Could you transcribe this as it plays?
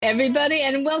Everybody,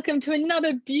 and welcome to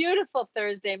another beautiful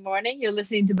Thursday morning. You're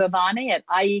listening to Bhavani at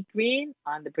iEat Green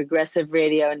on the Progressive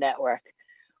Radio Network.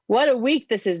 What a week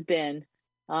this has been.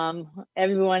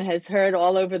 Everyone has heard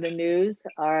all over the news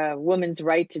our woman's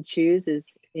right to choose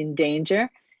is in danger.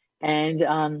 And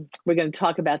we're going to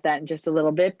talk about that in just a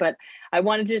little bit. But I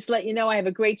want to just let you know I have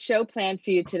a great show planned for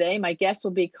you today. My guest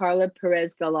will be Carla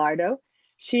Perez-Gallardo.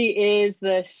 She is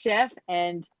the chef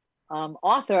and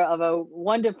author of a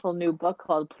wonderful new book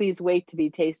called Please Wait to Be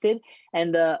Tasted,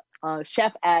 and the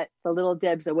chef at the Little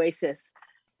Deb's Oasis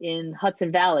in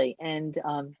Hudson Valley. And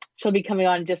she'll be coming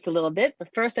on in just a little bit.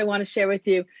 But first, I want to share with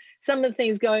you some of the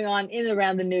things going on in and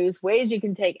around the news, ways you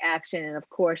can take action, and of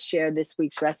course, share this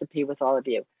week's recipe with all of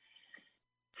you.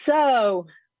 So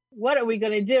what are we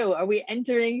going to do? Are we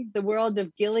entering the world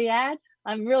of Gilead?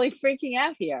 I'm really freaking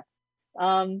out here.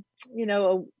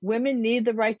 Women need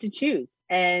the right to choose.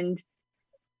 And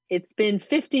it's been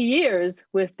 50 years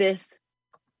with this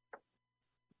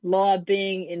law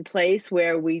being in place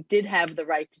where we did have the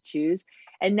right to choose.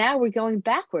 And now we're going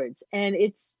backwards. And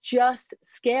it's just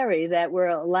scary that we're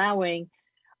allowing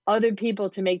other people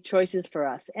to make choices for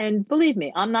us. And believe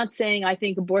me, I'm not saying I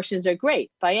think abortions are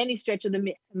great by any stretch of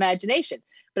the imagination,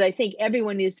 but I think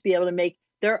everyone needs to be able to make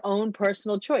their own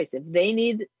personal choice. If they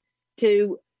need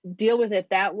to deal with it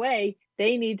that way,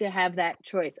 they need to have that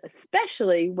choice,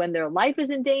 especially when their life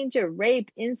is in danger, rape,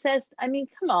 incest. I mean,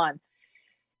 come on.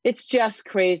 It's just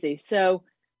crazy. So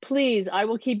please, I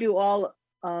will keep you all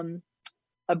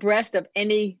abreast of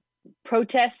any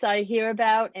protests I hear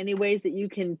about, any ways that you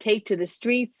can take to the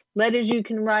streets, letters you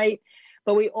can write,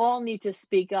 but we all need to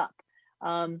speak up.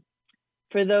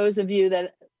 For those of you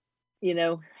that,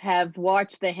 have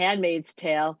watched The Handmaid's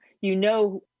Tale, you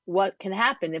know what can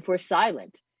happen if we're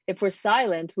silent. If we're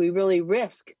silent, we really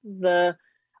risk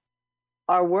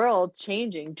our world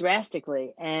changing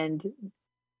drastically, and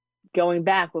going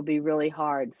back will be really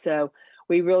hard. So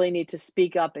we really need to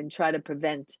speak up and try to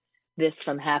prevent this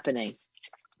from happening,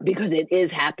 because it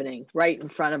is happening right in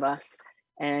front of us,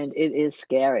 and it is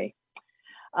scary.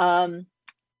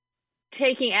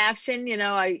 Taking action,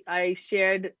 I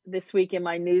shared this week in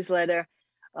my newsletter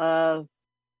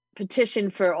petition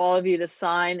for all of you to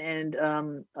sign and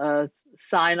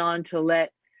sign on to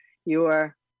let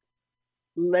your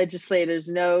legislators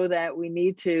know that we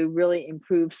need to really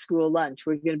improve school lunch.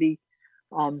 We're going to be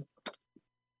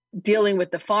dealing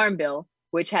with the Farm Bill,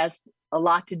 which has a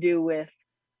lot to do with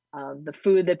the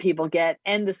food that people get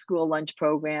and the school lunch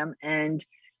program. And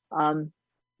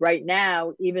right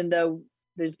now, even though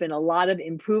there's been a lot of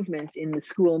improvements in the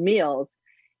school meals,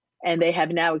 and they have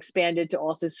now expanded to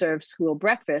also serve school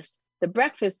breakfast, the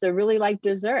breakfasts are really like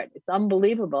dessert. It's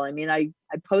unbelievable. I mean, I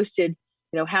posted,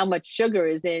 how much sugar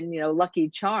is in, Lucky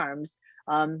Charms.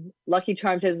 Lucky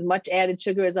Charms has as much added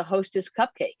sugar as a Hostess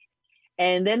cupcake.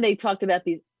 And then they talked about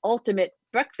these ultimate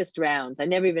breakfast rounds. I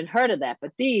never even heard of that,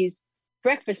 but these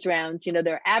breakfast rounds,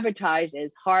 they're advertised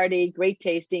as hearty, great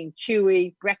tasting,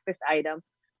 chewy breakfast item,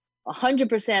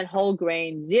 100% whole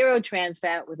grain, 0 trans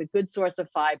fat with a good source of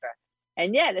fiber.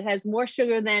 And yet it has more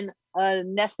sugar than a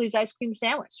Nestle's ice cream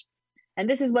sandwich. And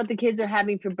this is what the kids are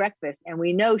having for breakfast. And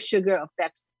we know sugar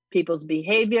affects people's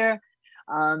behavior.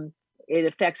 It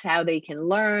affects how they can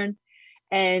learn.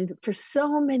 And for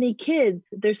so many kids,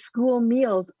 their school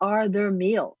meals are their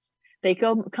meals. They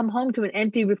come home to an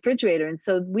empty refrigerator. And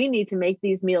so we need to make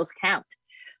these meals count.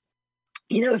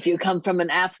 If you come from an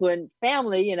affluent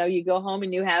family, you go home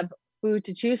and you have food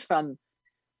to choose from.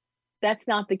 That's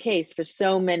not the case for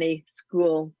so many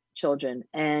school children,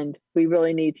 and we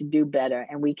really need to do better,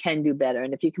 and we can do better.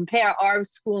 And if you compare our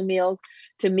school meals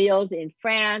to meals in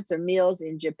France or meals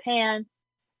in Japan,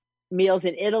 meals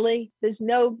in Italy, there's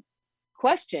no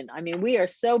question. I mean, we are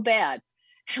so bad,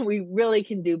 and we really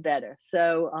can do better.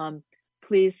 So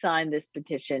please sign this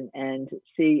petition and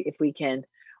see if we can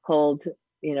hold,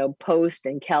 Post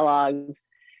and Kellogg's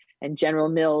and General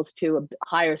Mills to a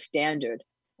higher standard,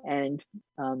 and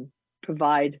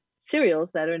provide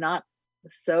cereals that are not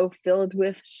so filled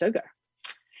with sugar.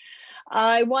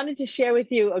 I wanted to share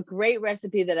with you a great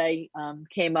recipe that I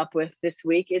came up with this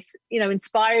week. It's,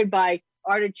 inspired by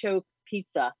artichoke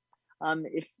pizza.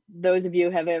 If those of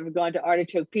you have ever gone to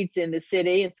Artichoke Pizza in the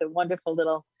city, it's a wonderful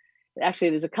little,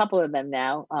 actually there's a couple of them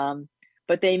now,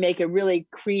 but they make a really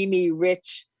creamy,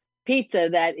 rich pizza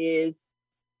that is,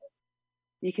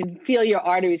 you can feel your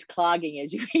arteries clogging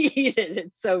as you eat it.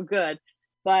 It's so good.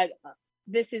 But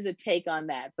this is a take on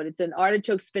that, but it's an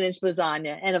artichoke-spinach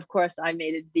lasagna. And of course, I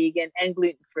made it vegan and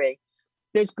gluten-free.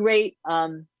 There's great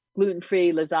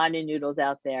gluten-free lasagna noodles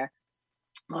out there.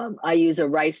 I use a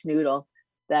rice noodle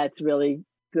that's really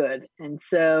good. And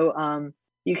so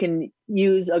You can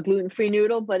use a gluten-free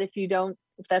noodle, but if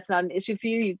that's not an issue for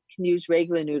you, you can use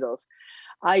regular noodles.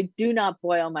 I do not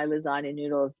boil my lasagna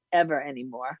noodles ever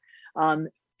anymore.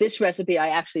 This recipe, I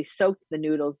actually soaked the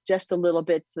noodles just a little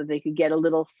bit so they could get a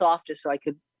little softer, so I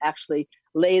could actually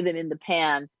lay them in the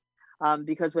pan,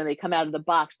 because when they come out of the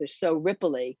box, they're so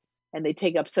ripply and they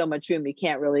take up so much room, you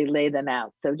can't really lay them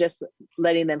out. So just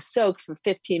letting them soak for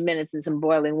 15 minutes in some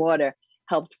boiling water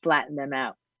helped flatten them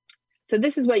out. So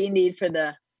this is what you need for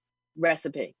the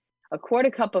recipe: a quarter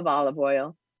cup of olive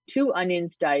oil, 2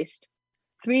 onions diced,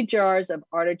 3 jars of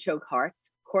artichoke hearts,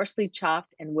 coarsely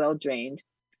chopped and well drained,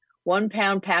 1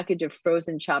 pound package of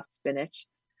frozen chopped spinach,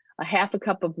 a half a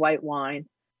cup of white wine,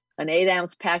 an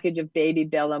 8-ounce package of baby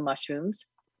bella mushrooms.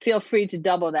 Feel free to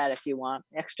double that if you want.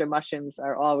 Extra mushrooms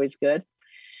are always good.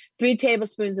 3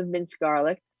 tablespoons of minced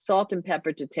garlic, salt and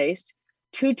pepper to taste,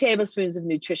 2 tablespoons of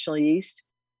nutritional yeast,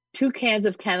 2 cans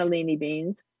of cannelloni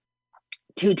beans,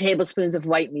 2 tablespoons of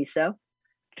white miso,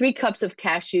 3 cups of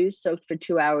cashews soaked for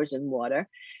 2 hours in water.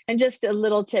 And just a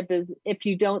little tip is, if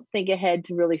you don't think ahead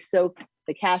to really soak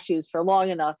the cashews for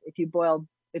long enough, if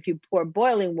you pour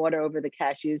boiling water over the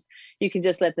cashews, you can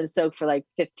just let them soak for like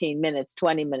 15 minutes,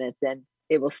 20 minutes, and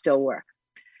it will still work.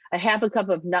 A half a cup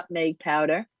of nutmeg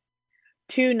powder,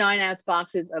 2 9-ounce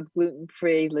boxes of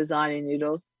gluten-free lasagna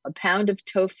noodles, a pound of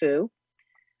tofu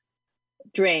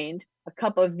drained, a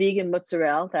cup of vegan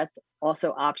mozzarella, that's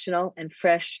also optional, and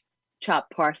fresh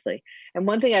chopped parsley. And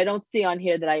one thing I don't see on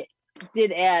here that I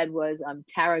did add was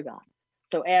tarragon.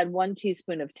 So add 1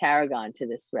 teaspoon of tarragon to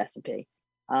this recipe.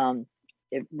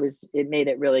 It made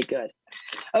it really good.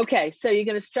 Okay, so you're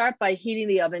going to start by heating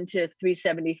the oven to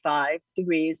 375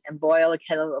 degrees and boil a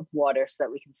kettle of water so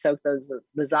that we can soak those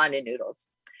lasagna noodles.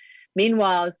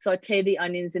 Meanwhile, saute the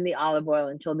onions in the olive oil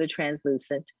until they're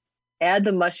translucent. Add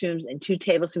the mushrooms and 2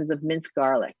 tablespoons of minced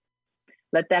garlic.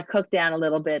 Let that cook down a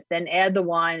little bit, then add the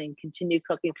wine and continue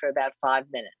cooking for about 5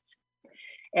 minutes.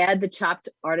 Add the chopped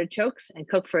artichokes and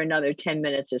cook for another 10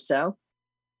 minutes or so.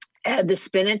 Add the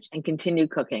spinach and continue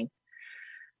cooking.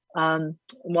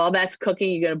 While that's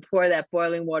cooking, you're going to pour that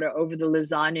boiling water over the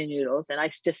lasagna noodles. And I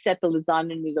just set the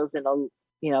lasagna noodles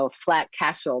in a flat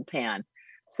casserole pan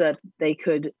so that they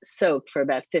could soak for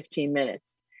about 15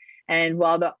 minutes. And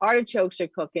while the artichokes are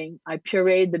cooking, I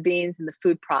pureed the beans in the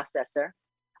food processor.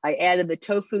 I added the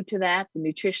tofu to that, the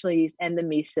nutritional yeast, and the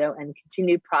miso, and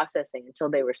continued processing until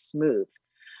they were smooth.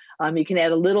 You can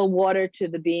add a little water to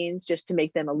the beans just to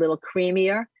make them a little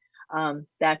creamier.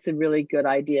 That's a really good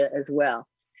idea as well.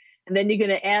 And then you're going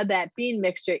to add that bean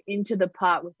mixture into the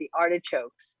pot with the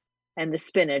artichokes and the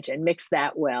spinach and mix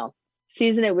that well.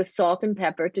 Season it with salt and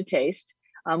pepper to taste.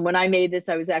 When I made this,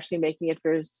 I was actually making it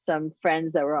for some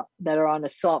friends that are on a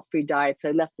salt-free diet, so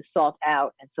I left the salt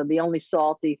out. And so the only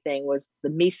salty thing was the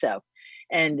miso,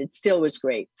 and it still was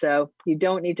great. So you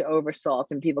don't need to over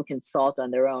salt, and people can salt on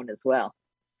their own as well.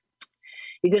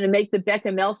 You're going to make the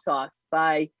béchamel sauce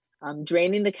by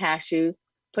draining the cashews,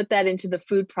 put that into the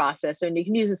food processor, and you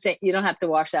can use the same. You don't have to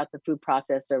wash out the food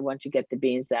processor once you get the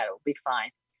beans out. It will be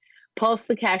fine. Pulse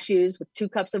the cashews with 2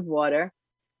 cups of water.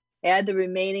 Add the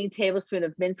remaining tablespoon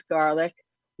of minced garlic,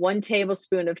 1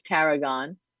 tablespoon of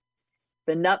tarragon,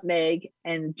 the nutmeg,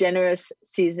 and generous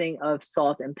seasoning of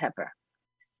salt and pepper.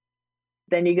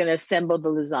 Then you're going to assemble the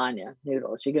lasagna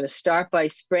noodles. You're going to start by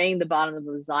spraying the bottom of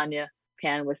the lasagna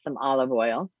pan with some olive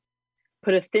oil.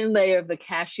 Put a thin layer of the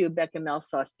cashew béchamel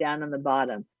sauce down on the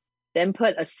bottom. Then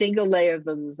put a single layer of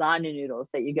the lasagna noodles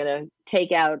that you're going to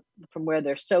take out from where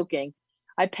they're soaking.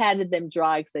 I patted them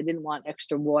dry because I didn't want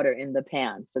extra water in the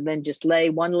pan. So then just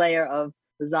lay 1 layer of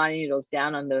lasagna noodles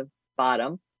down on the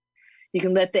bottom. You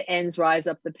can let the ends rise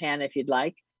up the pan if you'd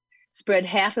like. Spread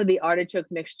half of the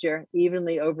artichoke mixture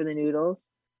evenly over the noodles.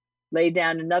 Lay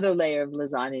down another layer of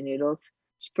lasagna noodles.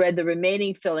 Spread the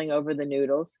remaining filling over the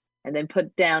noodles, and then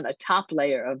put down a top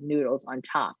layer of noodles on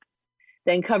top.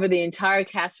 Then cover the entire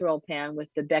casserole pan with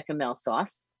the béchamel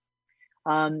sauce.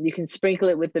 You can sprinkle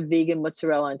it with the vegan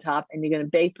mozzarella on top, and you're going to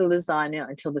bake the lasagna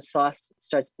until the sauce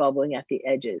starts bubbling at the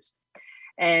edges.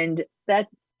 And that,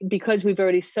 because we've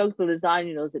already soaked the lasagna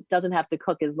noodles, it doesn't have to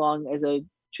cook as long as a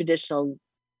traditional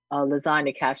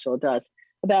lasagna casserole does.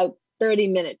 About 30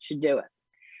 minutes should do it.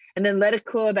 And then let it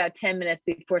cool about 10 minutes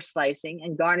before slicing,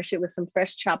 and garnish it with some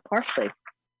fresh chopped parsley.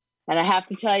 And I have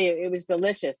to tell you, it was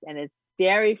delicious, and it's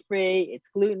dairy-free, it's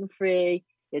gluten-free,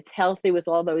 it's healthy with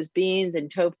all those beans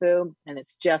and tofu, and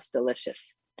it's just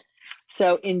delicious.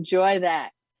 So enjoy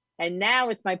that. And now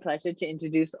it's my pleasure to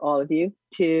introduce all of you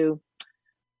to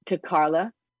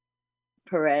Carla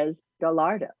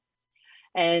Perez-Gallardo.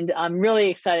 And I'm really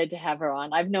excited to have her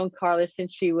on. I've known Carla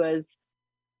since she was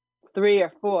 3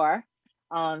 or 4.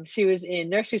 She was in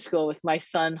nursery school with my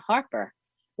son, Harper.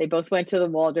 They both went to the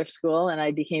Waldorf school, and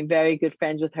I became very good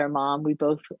friends with her mom. We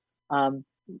both um,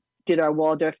 did our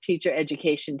Waldorf teacher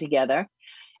education together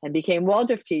and became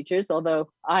Waldorf teachers, although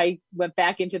I went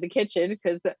back into the kitchen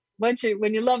because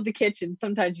when you love the kitchen,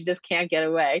 sometimes you just can't get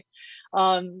away.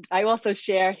 I also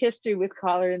share history with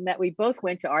Carla in that we both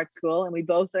went to art school, and we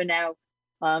both are now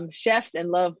chefs and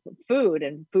love food,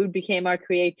 and food became our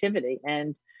creativity,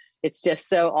 and it's just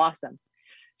so awesome.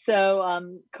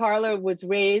 So Carla was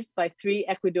raised by three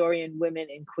Ecuadorian women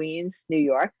in Queens, New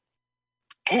York,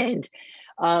 and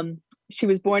she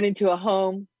was born into a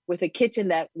home with a kitchen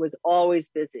that was always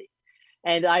busy.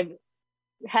 And I've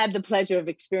had the pleasure of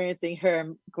experiencing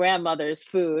her grandmother's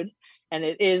food, and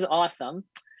it is awesome.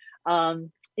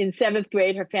 In seventh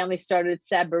grade, her family started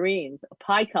Saborines, a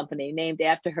pie company named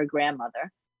after her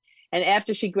grandmother. And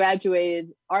after she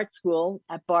graduated art school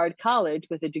at Bard College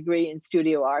with a degree in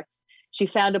studio arts, she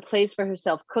found a place for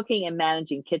herself cooking and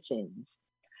managing kitchens.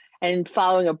 And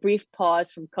following a brief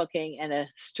pause from cooking and a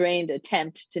strained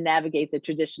attempt to navigate the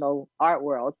traditional art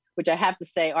world, which I have to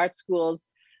say, art schools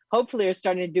hopefully are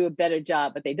starting to do a better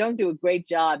job, but they don't do a great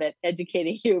job at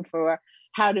educating you for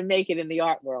how to make it in the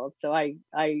art world. So I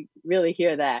really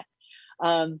hear that.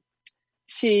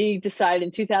 She decided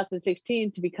in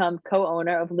 2016 to become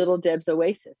co-owner of Little Deb's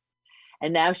Oasis.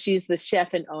 And now she's the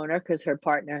chef and owner because her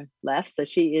partner left. So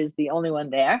she is the only one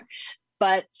there.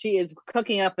 But she is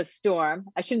cooking up a storm.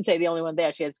 I shouldn't say the only one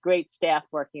there. She has great staff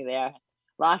working there,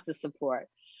 lots of support.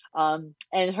 And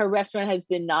her restaurant has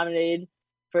been nominated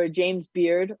for a James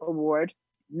Beard Award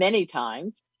many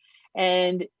times.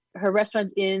 And her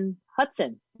restaurant's in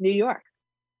Hudson, New York.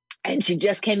 And she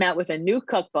just came out with a new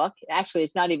cookbook. Actually,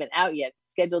 it's not even out yet.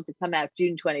 It's scheduled to come out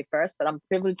June 21st, but I'm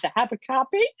privileged to have a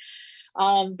copy.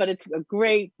 But it's a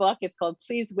great book. It's called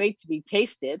Please Wait to Be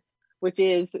Tasted, which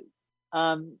is,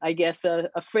 I guess,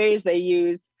 a phrase they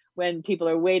use when people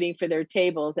are waiting for their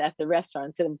tables at the restaurant.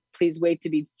 Instead of please wait to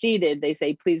be seated, they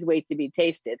say, please wait to be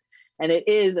tasted. And it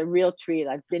is a real treat.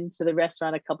 I've been to the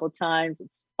restaurant a couple of times.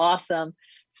 It's awesome.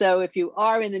 So if you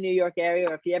are in the New York area,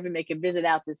 or if you ever make a visit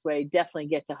out this way, definitely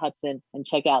get to Hudson and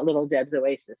check out Little Deb's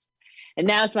Oasis. And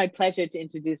now it's my pleasure to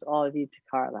introduce all of you to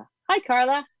Carla. Hi,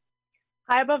 Carla.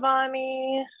 Hi,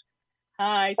 Bhavani.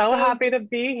 Hi. So happy to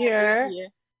be here.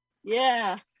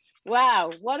 Yeah. Wow.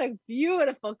 What a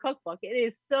beautiful cookbook. It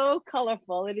is so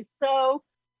colorful. It is so,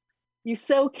 you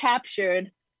so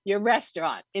captured your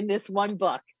restaurant in this one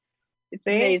book. It's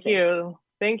amazing.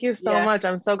 Thank you so much.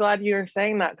 I'm so glad you're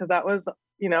saying that, because that was,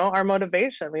 our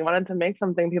motivation. We wanted to make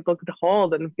something people could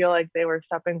hold and feel like they were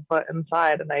stepping foot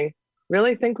inside. And I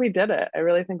really think we did it.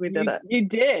 You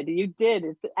did.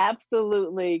 It's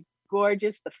absolutely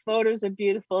gorgeous. The photos are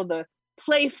beautiful. The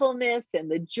playfulness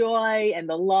and the joy and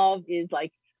the love is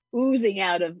like oozing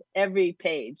out of every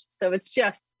page. So it's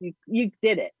just, you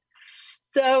did it.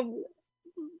 So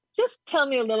just tell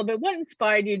me a little bit, what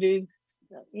inspired you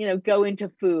to, go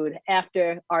into food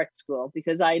after art school?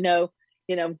 Because I know,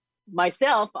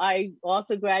 myself, I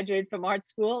also graduated from art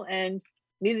school and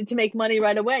needed to make money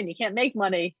right away. And you can't make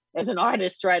money as an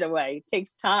artist right away. It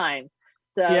takes time.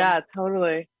 So yeah,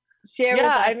 totally. Share with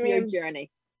us your journey.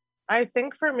 I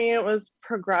think for me, it was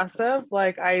progressive.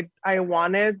 Like I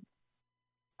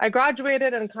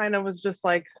graduated and kind of was just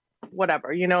like,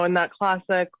 whatever, in that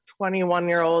classic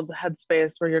 21-year-old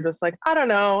headspace where you're just like, I don't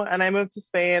know. And I moved to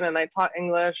Spain and I taught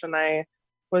English and I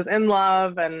was in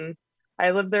love and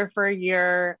I lived there for a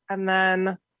year. And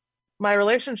then my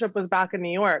relationship was back in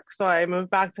New York. So I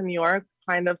moved back to New York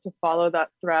kind of to follow that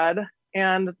thread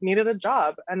and needed a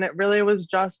job. And it really was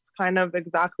just kind of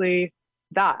exactly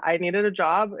that. I needed a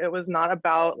job. It was not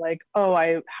about like, oh,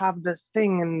 I have this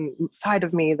thing inside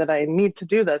of me that I need to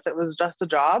do this. It was just a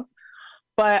job.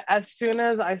 But as soon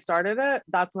as I started it,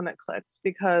 that's when it clicked,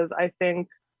 because I think,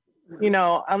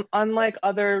 unlike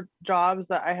other jobs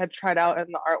that I had tried out in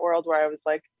the art world where I was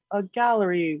like a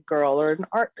gallery girl or an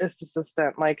artist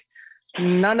assistant, like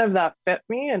none of that fit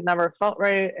me. It never felt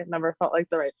right. It never felt like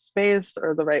the right space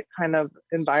or the right kind of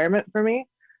environment for me.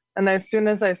 And as soon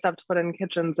as I stepped foot in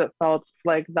kitchens, it felt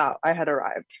like that I had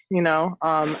arrived,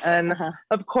 and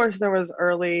of course there was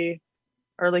early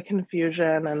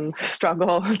confusion and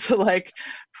struggle to like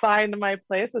find my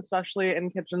place, especially in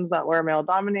kitchens that were male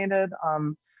dominated.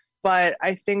 But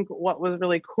I think what was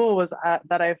really cool was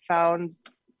that I found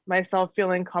myself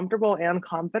feeling comfortable and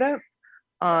confident,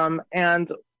 and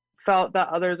felt that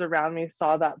others around me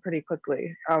saw that pretty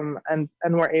quickly, and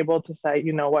were able to say,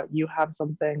 you know what, you have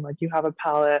something, like you have a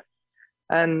palate.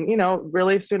 And,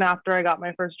 really soon after I got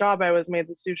my first job, I was made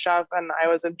the sous chef and I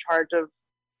was in charge of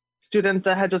students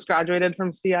that had just graduated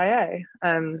from CIA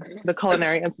and the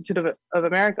Culinary Institute of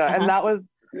America. And that was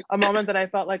a moment that I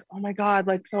felt like, oh my God,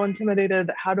 like so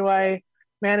intimidated. How do I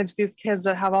manage these kids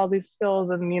that have all these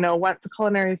skills and, you know, went to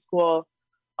culinary school?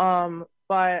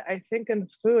 But I think in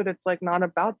food, it's like not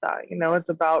about that, you know, it's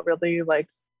about really like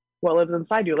what lives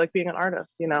inside you, like being an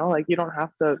artist, you know, like you don't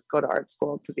have to go to art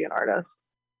school to be an artist.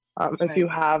 If you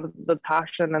have the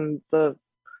passion and the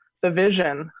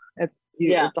vision,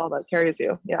 it's all that carries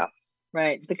you. Yeah.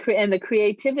 Right. And the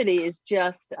creativity is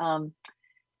just,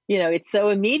 you know, it's so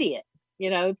immediate, you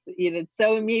know, it's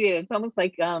so immediate. It's almost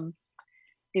like,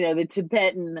 you know, the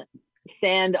Tibetan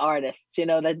sand artists, you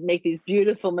know, that make these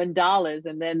beautiful mandalas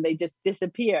and then they just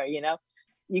disappear, you know.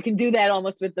 You can do that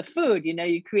almost with the food, you know,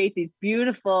 you create these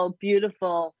beautiful,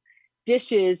 beautiful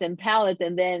dishes and palettes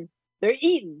and then they're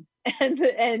eaten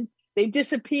and they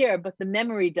disappear, but the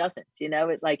memory doesn't, you know.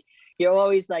 It's like you're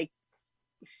always like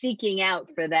seeking out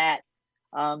for that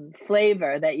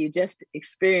flavor that you just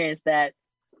experienced that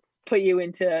put you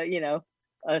into, you know,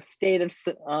 a state of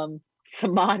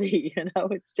samadhi, you know.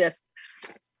 It's just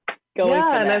going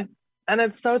for that. And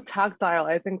it's so tactile.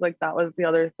 I think like that was the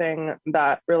other thing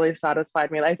that really satisfied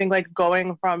me. I think like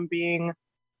going from being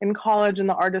in college in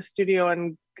the artist studio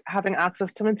and having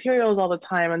access to materials all the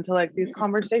time into like these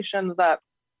conversations that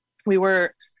we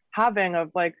were having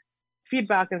of like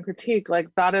feedback and critique, like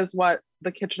that is what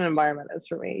the kitchen environment is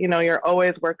for me. You know, you're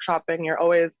always workshopping, you're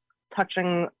always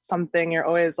touching something, you're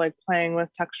always like playing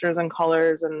with textures and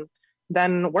colors, and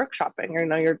then workshopping, you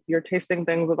know, you're tasting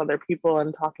things with other people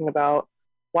and talking about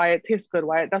why it tastes good,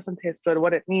 why it doesn't taste good,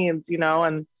 what it needs, you know.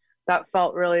 And that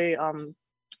felt really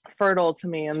fertile to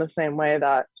me in the same way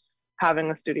that having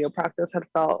a studio practice had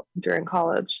felt during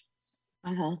college.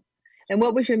 And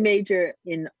what was your major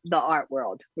in the art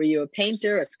world? Were you a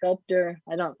painter, a sculptor?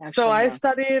 I don't actually So I know.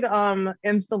 studied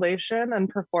installation and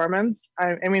performance.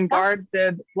 I mean, Bard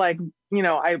did like, you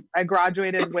know, I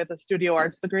graduated with a studio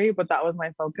arts degree, but that was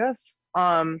my focus.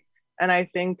 And I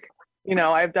think, you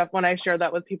know, when I share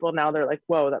that with people now, they're like,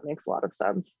 whoa, that makes a lot of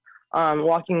sense.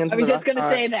 Walking into I was the just going to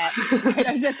say that. restaurant.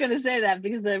 I was just going to say that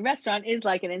because the restaurant is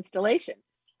like an installation.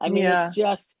 I mean, Yeah. it's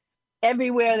just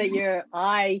everywhere that your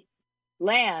eye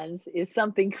lands is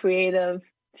something creative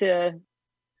to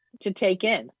take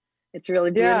in. It's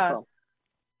really beautiful.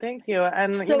 Thank you.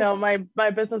 And you know, my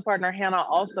business partner Hannah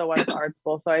also went to art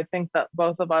school, so I think that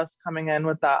both of us coming in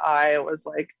with that eye was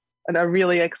like a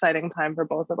really exciting time for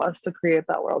both of us to create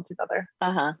that world together.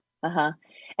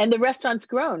 And the restaurant's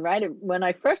grown, right? When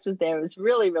I first was there, it was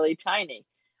really, really tiny.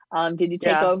 Did you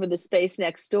take over the space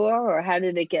next door, or how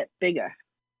did it get bigger?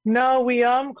 No, we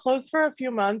closed for a few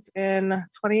months in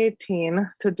 2018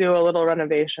 to do a little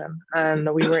renovation,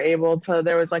 and we were able to.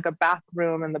 There was like a back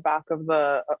room in the back of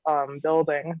the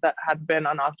building that had been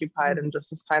unoccupied and just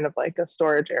was kind of like a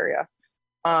storage area.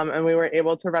 And we were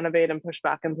able to renovate and push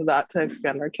back into that to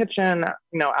expand our kitchen,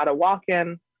 you know, add a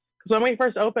walk-in. Because when we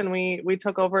first opened, we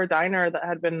took over a diner that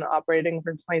had been operating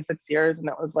for 26 years, and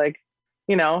it was like,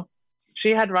 you know, she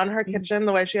had run her kitchen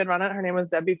the way she had run it. Her name was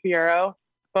Debbie Fierro.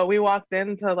 But we walked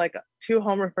into like 2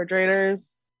 home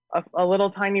refrigerators, a little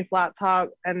tiny flat top,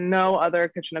 and no other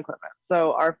kitchen equipment.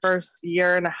 So our first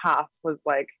year and a half was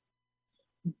like,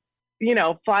 you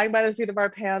know, flying by the seat of our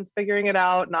pants, figuring it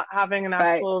out, not having an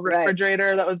actual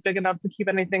refrigerator that was big enough to keep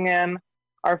anything in.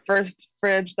 Our first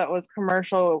fridge that was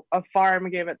commercial, a farm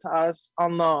gave it to us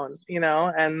on loan, you know,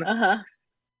 and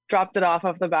dropped it off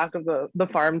the back of the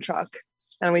farm truck.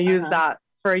 And we used that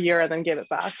for a year and then gave it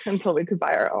back until we could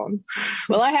buy our own.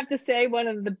 Well, I have to say one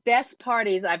of the best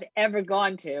parties I've ever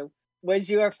gone to was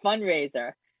your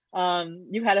fundraiser.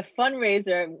 You had a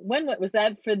fundraiser. When was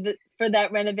that for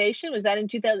that renovation? Was that in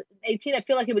 2018? I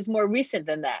feel like it was more recent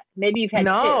than that. Maybe you've had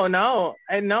two. No.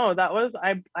 That was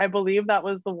I believe that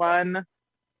was the one.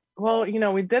 Well, you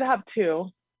know, we did have 2,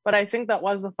 but I think that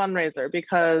was the fundraiser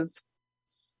because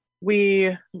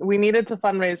we needed to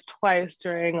fundraise twice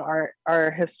during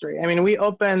our history. I mean, we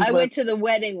opened. I went to the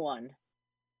wedding one.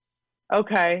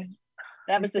 Okay.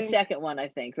 That was the second one, I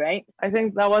think, right? I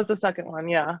think that was the second one,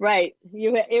 yeah. Right.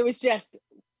 It was just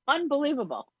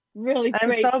unbelievable. Really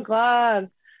great. I'm so glad.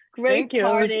 Great Thank you.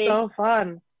 party. It was so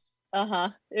fun.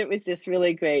 It was just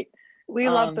really great. We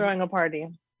love throwing a party.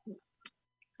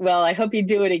 Well, I hope you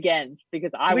do it again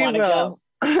because I want to go.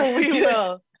 We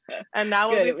will. And now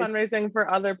we'll be fundraising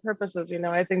for other purposes. You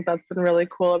know, I think that's been really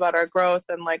cool about our growth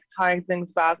and like tying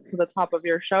things back to the top of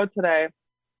your show today.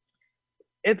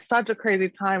 It's such a crazy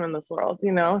time in this world,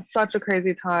 you know, such a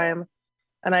crazy time.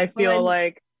 And I feel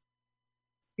like,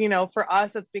 you know, for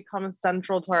us, it's become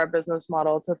central to our business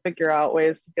model to figure out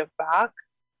ways to give back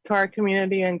to our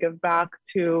community and give back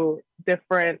to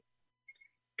different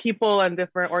people and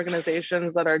different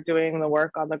organizations that are doing the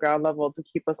work on the ground level to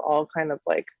keep us all kind of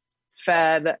like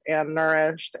fed and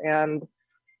nourished and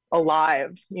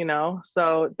alive, you know?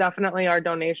 So definitely our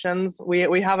donations,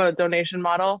 we have a donation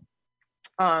model.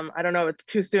 I don't know if it's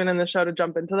too soon in the show to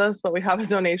jump into this, but we have a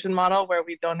donation model where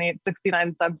we donate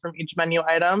 69 cents from each menu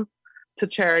item to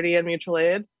charity and mutual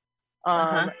aid.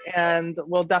 And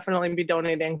we'll definitely be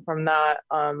donating from that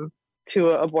to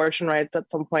abortion rights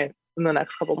at some point in the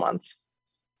next couple months.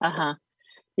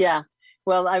 Yeah.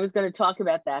 Well, I was going to talk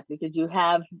about that because you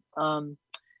have,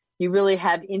 you really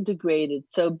have integrated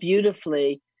so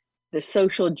beautifully the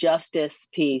social justice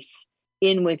piece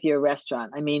in with your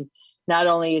restaurant. I mean, not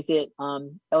only is it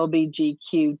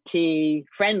LGBTQ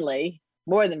friendly,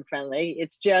 more than friendly,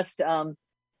 it's just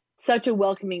such a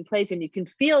welcoming place, and you can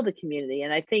feel the community.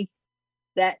 And I think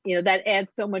that, you know, that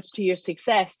adds so much to your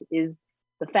success, is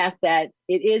the fact that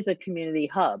it is a community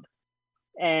hub,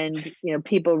 and, you know,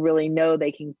 people really know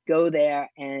they can go there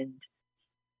and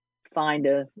find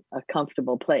a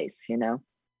comfortable place, you know?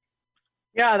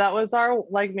 Yeah, that was our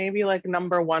like maybe like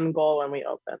number one goal when we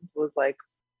opened, was like,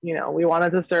 you know, we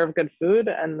wanted to serve good food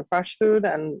and fresh food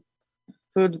and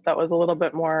food that was a little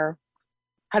bit more,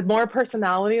 had more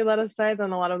personality, let us say,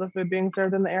 than a lot of the food being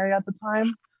served in the area at the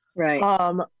time. Right.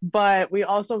 But we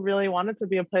also really wanted to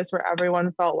be a place where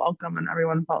everyone felt welcome and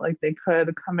everyone felt like they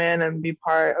could come in and be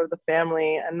part of the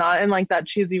family, and not in like that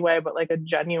cheesy way, but like a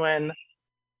genuine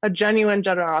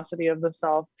generosity of the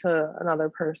self to another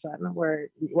person, where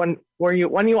when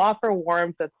you offer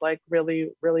warmth, it's like really,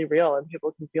 really real and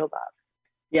people can feel that.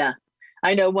 Yeah.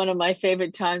 I know one of my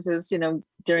favorite times was, you know,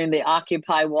 during the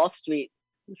Occupy Wall Street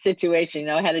situation. You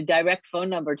know, I had a direct phone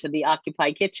number to the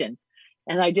Occupy kitchen.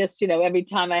 And I just, you know, every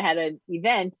time I had an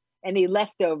event, any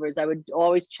leftovers, I would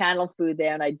always channel food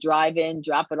there, and I'd drive in,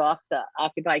 drop it off the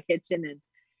Occupy kitchen. And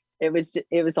it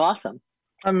was awesome.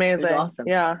 Amazing. It was awesome.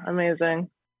 Yeah, amazing.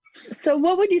 So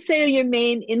what would you say are your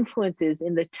main influences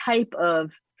in the type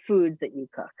of foods that you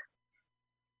cook?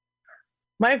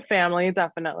 My family,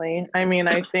 definitely. I mean,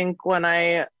 I think when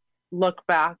I look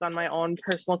back on my own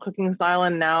personal cooking style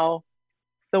and now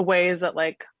the ways that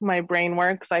like my brain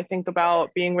works, I think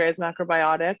about being raised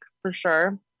macrobiotic for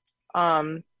sure.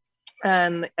 And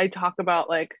I talk about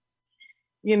like,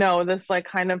 you know, this like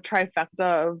kind of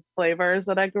trifecta of flavors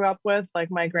that I grew up with,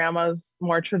 like my grandma's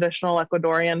more traditional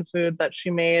Ecuadorian food that she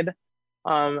made.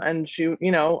 And she,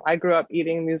 you know, I grew up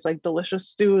eating these like delicious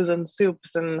stews and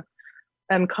soups and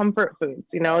comfort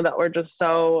foods, you know, that were just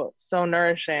so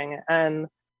nourishing. And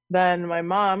then my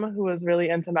mom, who was really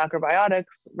into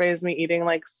macrobiotics, raised me eating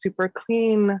like super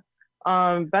clean,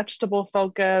 vegetable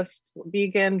focused,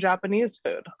 vegan Japanese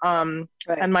food. Right.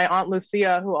 And my aunt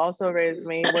Lucia, who also raised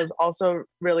me, was also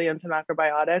really into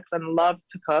macrobiotics and loved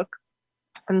to cook.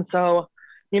 And so,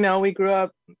 you know, we grew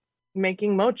up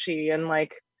making mochi, and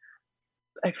like,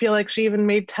 I feel like she even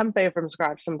made tempeh from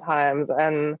scratch sometimes.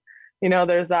 And you know,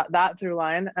 there's that through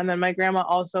line. And then my grandma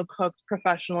also cooked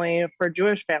professionally for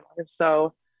Jewish families.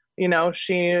 So, you know,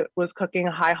 she was cooking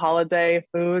high holiday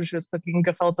food. She was cooking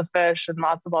gefilte fish and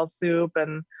matzo ball soup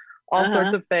and all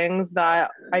sorts of things that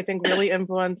I think really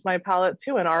influenced my palate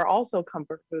too, and are also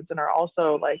comfort foods and are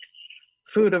also like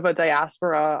food of a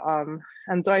diaspora.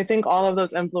 And so I think all of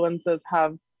those influences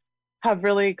have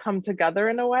really come together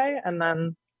in a way. And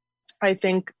then I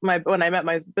think when I met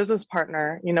my business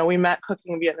partner, you know, we met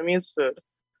cooking Vietnamese food,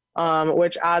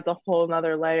 which adds a whole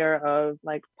nother layer of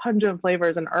like pungent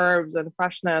flavors and herbs and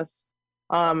freshness,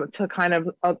 to kind of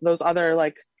those other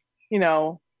like, you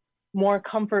know, more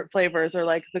comfort flavors, or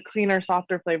like the cleaner,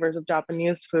 softer flavors of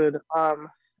Japanese food.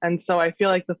 And so I feel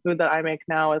like the food that I make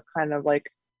now is kind of like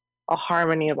a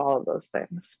harmony of all of those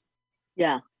things.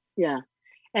 Yeah, yeah.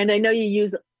 And I know you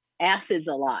use acids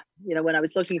a lot, you know, when I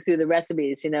was looking through the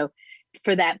recipes, you know,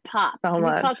 for that pop. Can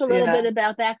you talk a little bit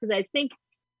about that? Because I think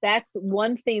that's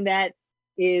one thing that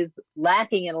is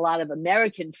lacking in a lot of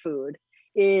American food,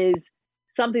 is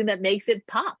something that makes it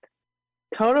pop.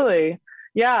 Totally.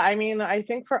 Yeah, I mean, I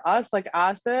think for us, like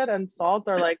acid and salt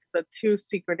are like the two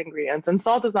secret ingredients. And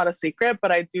salt is not a secret,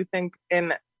 but I do think I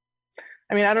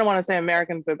mean, I don't want to say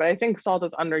American food, but I think salt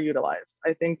is underutilized.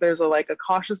 I think there's like a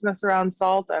cautiousness around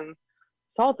salt, and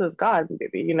salt is God,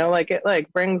 baby, you know, like it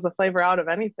like brings the flavor out of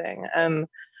anything. And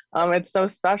it's so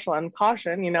special. And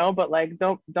caution, you know, but like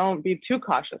don't be too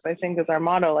cautious, I think is our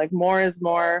motto. Like more is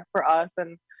more for us.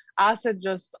 And acid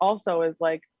just also is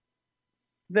like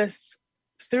this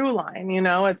through line, you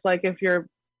know. It's like if you're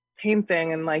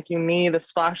painting and like you need a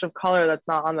splash of color that's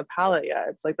not on the palette yet,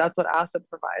 it's like that's what acid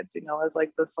provides, you know, is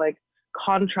like this like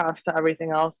contrast to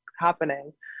everything else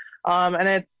happening.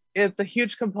 And it's a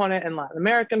huge component in Latin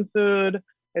American food.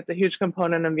 It's a huge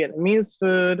component of Vietnamese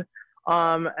food.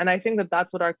 And I think that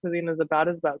that's what our cuisine is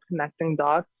about connecting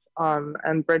dots,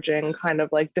 and bridging kind of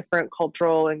like different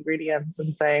cultural ingredients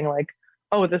and saying like,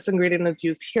 oh, this ingredient is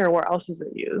used here, where else is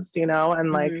it used, you know,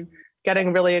 and like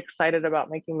getting really excited about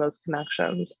making those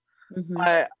connections.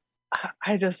 But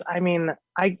I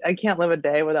can't live a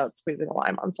day without squeezing a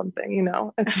lime on something, you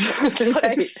know. It's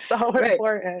like so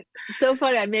important. So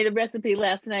funny. I made a recipe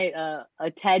last night, a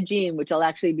tagine, which I'll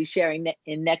actually be sharing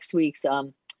in next week's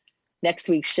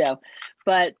show.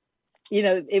 But you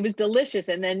know, it was delicious.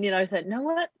 And then, you know, I thought, you know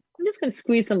what? I'm just going to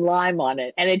squeeze some lime on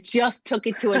it, and it just took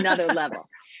it to another level.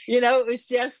 You know, it was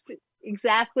just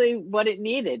exactly what it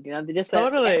needed. You know, just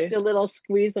that extra little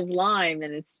squeeze of lime,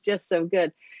 and it's just so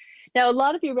good. Now, a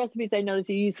lot of your recipes, I notice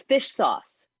you use fish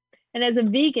sauce. And as a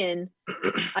vegan,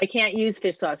 I can't use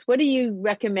fish sauce. What do you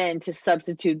recommend to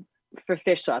substitute for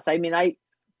fish sauce? I mean,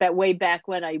 that way back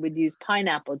when I would use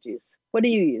pineapple juice. What do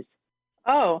you use?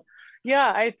 Oh,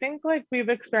 yeah, I think like we've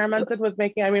experimented with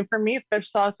making, I mean, for me, fish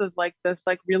sauce is like this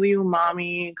like really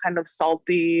umami, kind of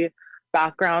salty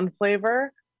background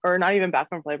flavor, or not even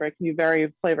background flavor. It can be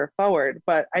very flavor forward.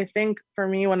 But I think for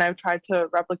me, when I've tried to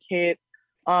replicate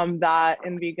that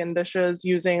in vegan dishes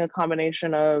using a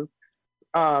combination of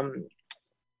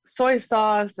soy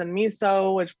sauce and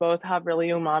miso, which both have really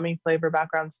umami flavor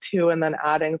backgrounds too, and then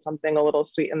adding something a little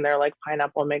sweet in there like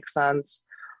pineapple makes sense.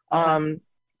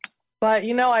 But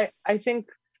you know, I think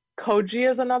koji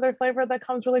is another flavor that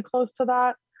comes really close to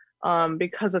that,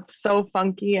 because it's so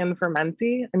funky and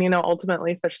fermenty, and you know,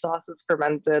 ultimately fish sauce is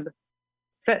fermented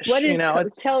fish. What is, you know,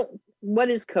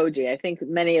 what is koji? I think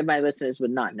many of my listeners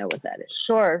would not know what that is.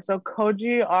 Sure. So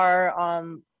koji are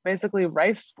basically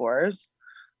rice spores,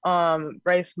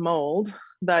 rice mold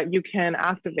that you can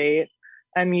activate,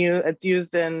 and it's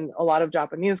used in a lot of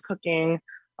Japanese cooking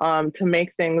to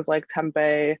make things like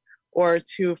tempeh, or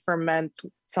to ferment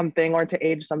something, or to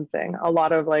age something. A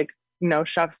lot of like, you know,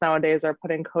 chefs nowadays are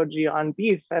putting koji on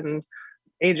beef and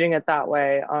aging it that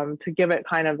way, to give it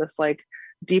kind of this like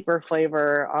deeper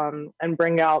flavor, and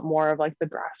bring out more of like the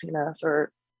grassiness.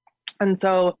 And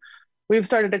so we've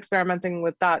started experimenting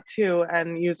with that too,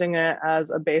 and using it as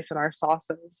a base in our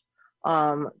sauces,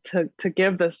 to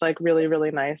give this like really,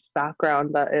 really nice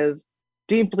background that is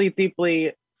deeply,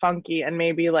 deeply funky. And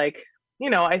maybe like, you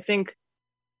know, I think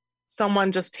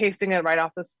someone just tasting it right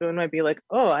off the spoon might be like,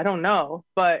 oh, I don't know.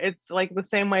 But it's like the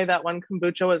same way that when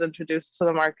kombucha was introduced to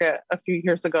the market a few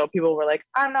years ago, people were like,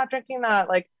 I'm not drinking that,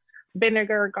 like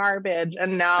vinegar garbage.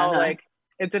 And now like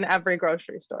it's in every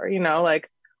grocery store, you know, like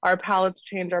our palates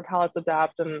change, our palates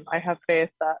adapt. And I have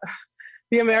faith that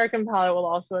the American palate will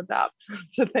also adapt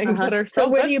to things that are so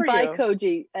where good do you for buy you.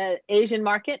 Koji? Asian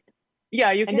market?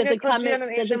 Yeah, you can get koji in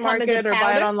an Asian market or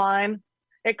buy it online.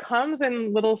 It comes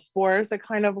in little spores. It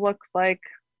kind of looks like,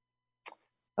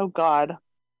 oh God,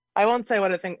 I won't say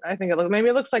what I think it looks. Maybe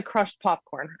it looks like crushed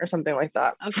popcorn or something like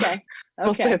that. Okay.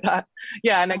 We'll say that.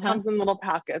 Yeah, and it comes in little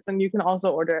packets, and you can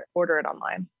also order it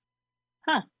online.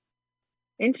 Huh.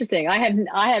 Interesting. I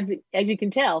have, as you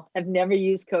can tell, have never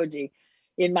used koji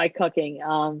in my cooking.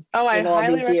 I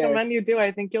highly recommend you do. I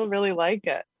think you'll really like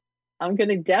it. I'm going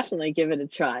to definitely give it a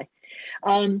try.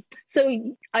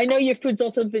 So I know your food's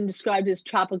also been described as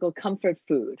tropical comfort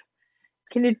food.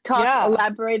 Can you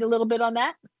elaborate a little bit on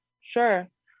that? Sure.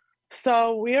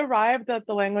 So we arrived at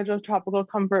the language of tropical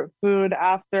comfort food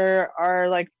after our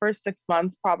like first 6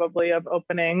 months probably of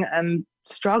opening, and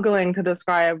struggling to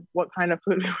describe what kind of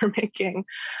food we were making,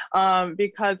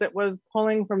 because it was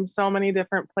pulling from so many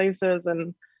different places,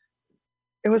 and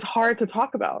it was hard to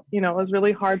talk about. You know, it was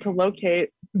really hard to locate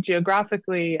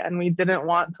geographically, and we didn't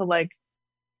want to like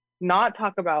not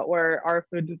talk about where our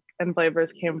food and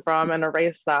flavors came from and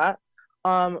erase that.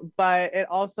 But it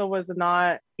also was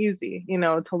not easy, you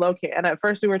know, to locate. And at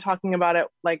first we were talking about it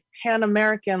like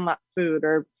Pan-American food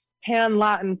or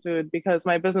Pan-Latin food, because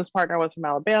my business partner was from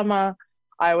Alabama.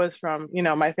 I was from, you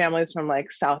know, my family's from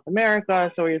like South America.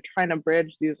 So we were trying to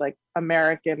bridge these like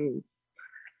American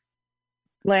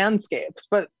landscapes,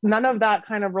 but none of that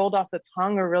kind of rolled off the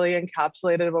tongue or really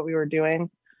encapsulated what we were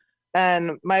doing.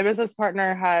 And my business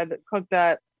partner had cooked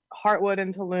at Heartwood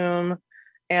in Tulum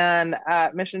and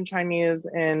at Mission Chinese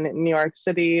in New York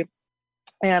City.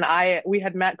 And we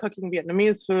had met cooking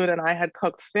Vietnamese food, and I had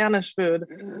cooked Spanish food.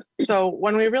 So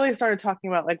when we really started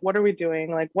talking about like, what are we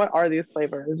doing? Like, what are these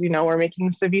flavors? You know, we're making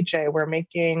ceviche, we're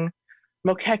making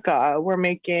moqueca, we're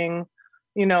making,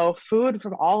 you know, food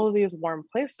from all of these warm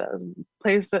places.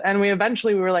 And we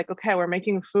were like, okay, we're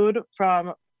making food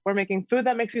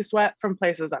that makes you sweat from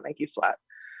places that make you sweat.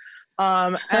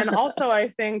 And also I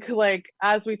think like,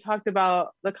 as we talked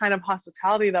about the kind of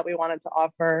hospitality that we wanted to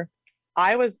offer,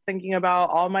 I was thinking about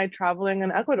all my traveling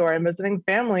in Ecuador and visiting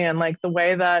family, and like the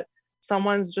way that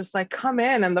someone's just like, come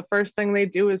in, and the first thing they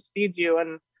do is feed you,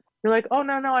 and you're like, oh,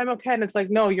 no, no, I'm okay. And it's like,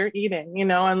 no, you're eating, you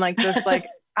know, and like this like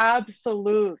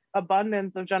absolute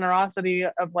abundance of generosity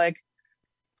of like,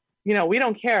 you know, we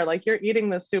don't care. Like, you're eating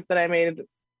the soup that I made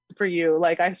for you.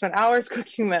 Like, I spent hours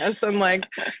cooking this, and like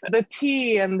the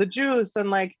tea and the juice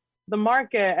and like the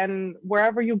market and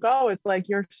wherever you go, it's like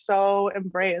you're so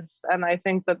embraced. And I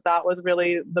think that that was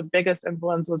really the biggest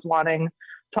influence, was wanting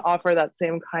to offer that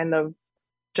same kind of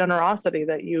generosity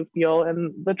that you feel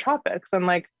in the tropics. And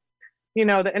like, you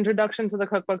know, the introduction to the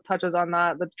cookbook touches on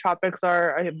that. The tropics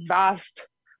are a vast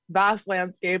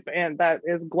landscape, and that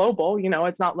is global. You know,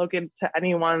 it's not located to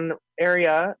any one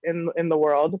area in the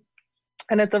world.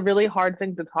 And it's a really hard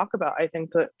thing to talk about, I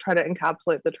think, to try to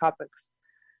encapsulate the tropics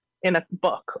in a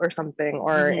book or something,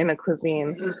 or in a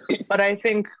cuisine. But I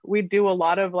think we do a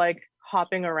lot of like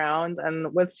hopping around,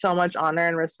 and with so much honor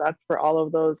and respect for all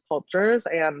of those cultures,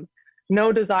 and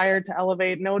no desire to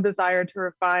elevate, no desire to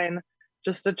refine,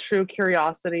 just a true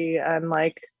curiosity and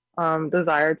like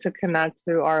desire to connect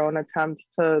through our own attempt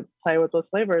to play with those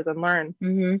flavors and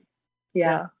learn.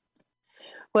 Yeah.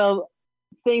 Well,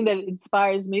 thing that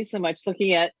inspires me so much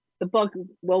looking at the book,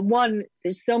 well, one,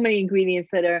 there's so many ingredients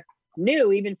that are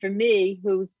new, even for me,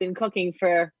 who's been cooking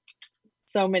for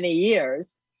so many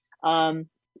years.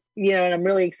 You know, and I'm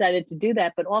really excited to do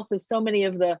that, but also so many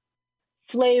of the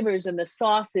flavors and the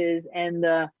sauces and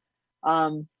the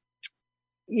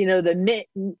you know, the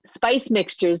spice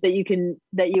mixtures that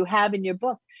you have in your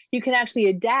book, you can actually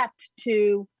adapt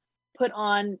to put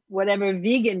on whatever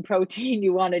vegan protein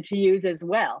you wanted to use as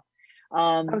well.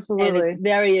 Absolutely. And it's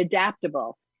very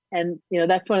adaptable. And, you know,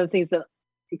 that's one of the things that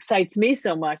excites me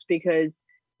so much, because,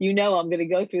 you know, I'm going to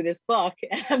go through this book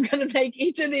and I'm going to make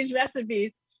each of these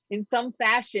recipes in some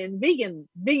fashion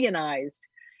veganized.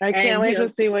 I can't wait to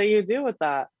see what you do with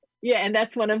that. Yeah. And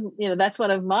that's one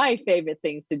of my favorite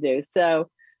things to do. So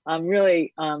I'm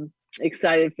really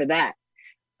excited for that.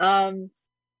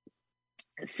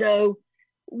 So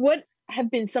what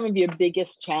have been some of your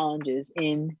biggest challenges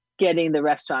in getting the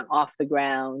restaurant off the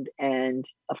ground? And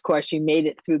of course, you made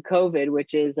it through COVID,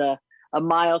 which is a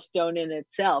milestone in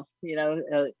itself, you know,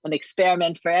 an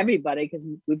experiment for everybody, because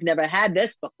we've never had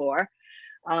this before.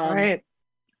 Right.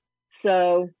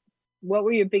 So what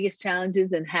were your biggest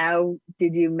challenges, and how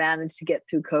did you manage to get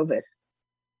through COVID?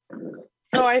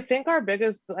 So I think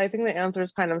the answer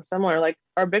is kind of similar. Like,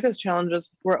 our biggest challenges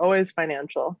were always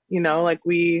financial. You know, like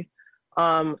we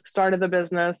started the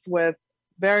business with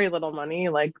very little money,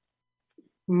 like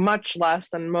much less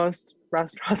than most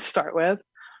restaurants start with.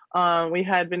 We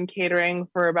had been catering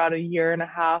for about a year and a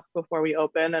half before we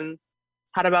opened, and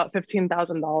had about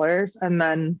 $15,000. And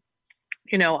then,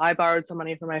 you know, I borrowed some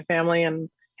money from my family, and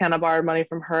Hannah borrowed money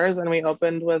from hers, and we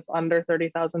opened with under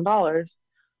 $30,000.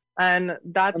 And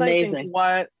that's Amazing. I think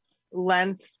what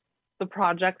lent the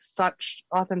project such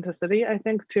authenticity, I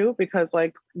think, too, because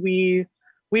like we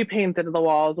painted the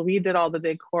walls, we did all the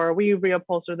decor, we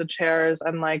reupholstered the chairs,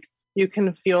 and like you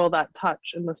can feel that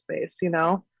touch in the space, you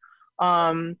know.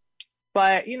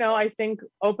 But, you know, I think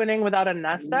opening without a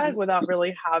nest egg, without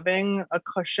really having a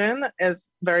cushion, is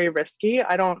very risky.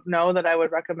 I don't know that I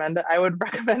would recommend it. I would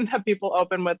recommend that people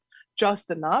open with just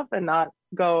enough and not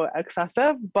go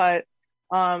excessive. But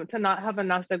to not have a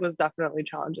nest egg was definitely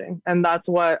challenging. And that's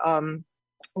what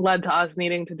led to us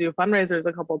needing to do fundraisers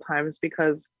a couple times,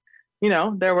 because, you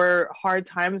know, there were hard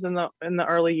times in the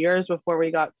early years before we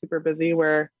got super busy,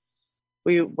 where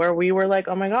we were like,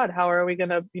 oh my God, how are we going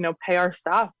to, you know, pay our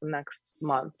staff next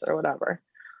month or whatever.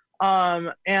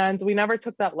 And we never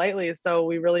took that lightly. So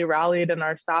we really rallied, and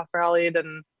our staff rallied,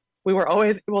 and we were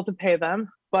always able to pay them.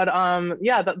 But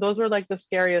yeah, those were like the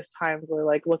scariest times. We're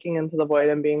like looking into the void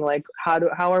and being like,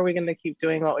 how are we going to keep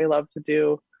doing what we love to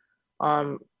do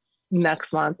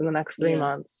next month and the next 3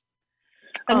 months?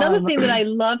 Another thing that I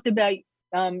loved about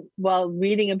while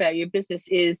reading about your business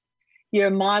is your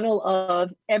model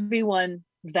of everyone's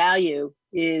value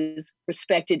is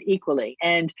respected equally.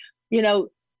 And, you know,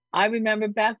 I remember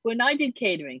back when I did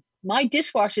catering, my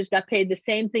dishwashers got paid the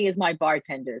same thing as my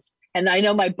bartenders. And I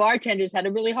know my bartenders had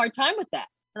a really hard time with that.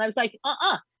 And I was like,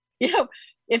 you know,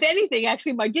 if anything,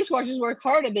 actually, my dishwashers work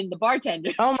harder than the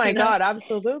bartenders. Oh my you know? God,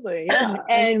 absolutely. Yeah.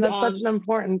 And I mean, that's such an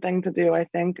important thing to do, I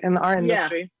think, in our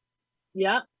industry.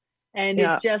 Yeah. And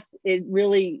it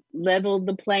really leveled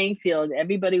the playing field.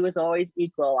 Everybody was always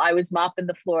equal. I was mopping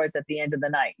the floors at the end of the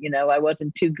night. You know, I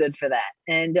wasn't too good for that.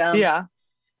 And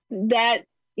that,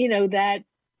 you know, that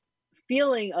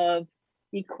feeling of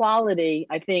equality,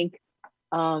 I think,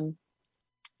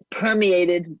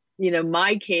 permeated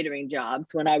my catering jobs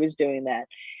when I was doing that.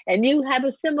 And you have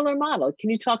a similar model. Can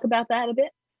you talk about that a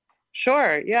bit?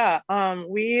 Sure. Yeah.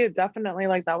 We definitely,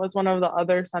 like, that was one of the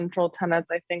other central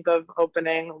tenets I think of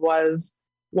opening, was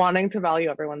wanting to value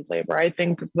everyone's labor. I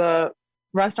think the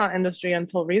restaurant industry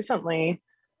until recently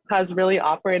has really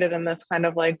operated in this kind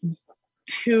of like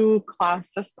two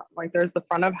class system. Like, there's the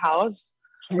front of house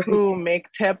who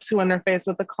make tips, who interface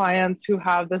with the clients, who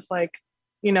have this like,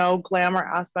 glamour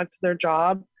aspect to their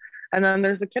job. And then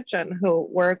there's the kitchen, who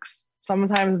works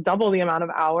sometimes double the amount of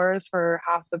hours for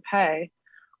half the pay,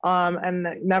 and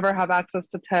never have access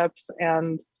to tips.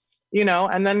 And,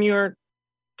 and then you're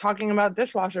talking about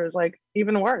dishwashers, like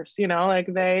even worse,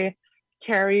 like they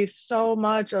carry so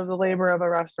much of the labor of a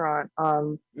restaurant,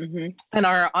 and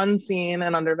are unseen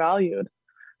and undervalued.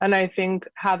 And I think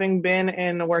having been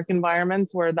in work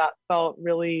environments where that felt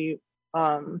really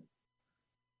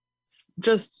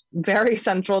just very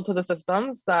central to the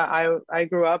systems that I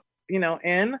grew up,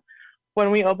 in, when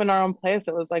we opened our own place,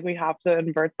 it was like, we have to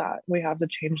invert that. We have to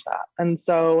change that. And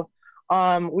so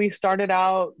we started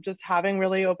out just having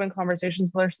really open conversations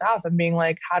with our staff and being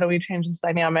like, how do we change this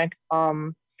dynamic?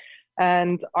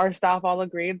 And our staff all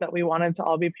agreed that we wanted to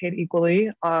all be paid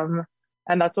equally. And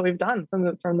that's what we've done from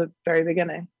the very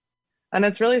beginning. And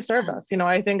it's really served us.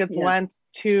 I think it's lent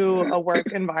to a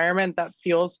work environment that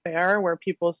feels fair, where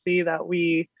people see that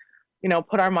we,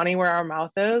 put our money where our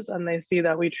mouth is, and they see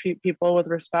that we treat people with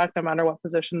respect no matter what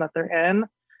position that they're in.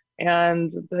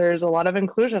 And there's a lot of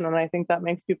inclusion. And I think that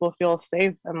makes people feel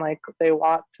safe and like they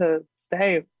want to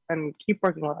stay and keep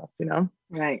working with us,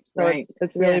 Right, so right.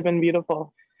 It's really been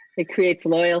beautiful. It creates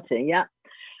loyalty. Yeah.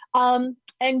 And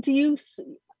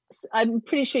I'm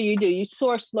pretty sure you do. You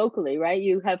source locally, right?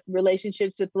 You have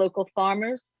relationships with local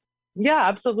farmers? Yeah,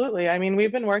 absolutely. I mean,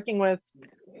 we've been working with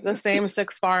the same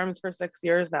 6 farms for 6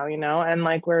 years now, and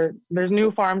like there's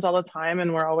new farms all the time,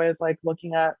 and we're always like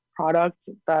looking at product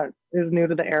that is new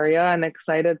to the area, and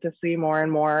excited to see more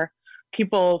and more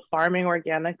people farming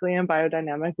organically and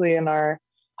biodynamically in our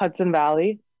Hudson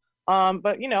Valley.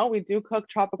 But we do cook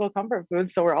tropical comfort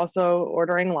foods, so we're also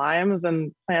ordering limes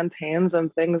and plantains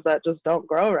and things that just don't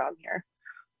grow around here.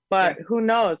 But who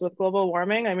knows, with global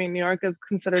warming, I mean, New York is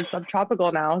considered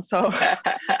subtropical now, so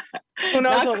who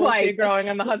knows what we'll see growing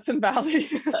in the Hudson Valley.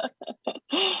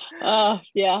 Oh,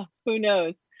 yeah, who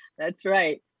knows? That's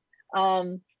right.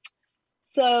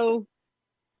 So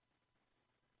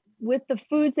with the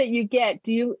foods that you get,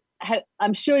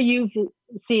 I'm sure you've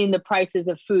seen the prices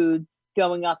of food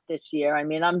going up this year. I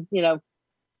mean,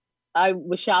 I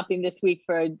was shopping this week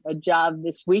for a job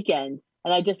this weekend,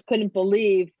 and I just couldn't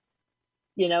believe,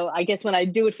 I guess when I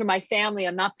do it for my family,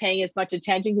 I'm not paying as much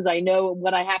attention because I know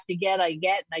what I have to get, and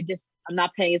I'm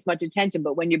not paying as much attention.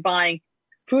 But when you're buying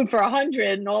food for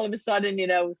 100 and all of a sudden,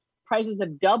 prices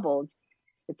have doubled,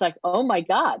 it's like, oh my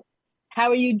God, how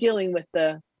are you dealing with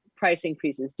the price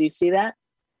increases? Do you see that?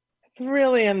 It's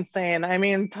really insane. I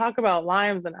mean, talk about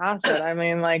limes and acid. I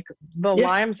mean, like the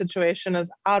lime situation is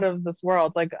out of this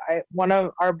world. Like one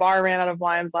of our bar ran out of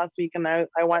limes last week, and I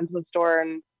went to the store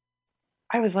and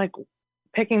I was like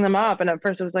picking them up. And at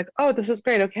first it was like, oh, this is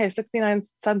great. Okay, 69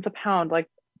 cents a pound, like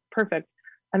perfect.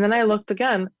 And then I looked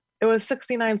again, it was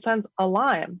 69 cents a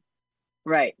lime.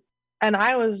 Right. And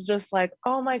I was just like,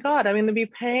 oh my God, I'm going to be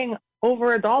paying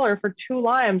over $1 for 2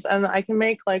 limes, and I can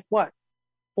make like what?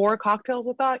 4 cocktails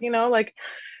with that, like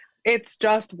it's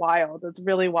just wild. It's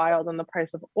really wild. And the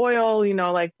price of oil,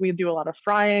 like we do a lot of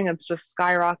frying, it's just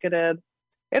skyrocketed.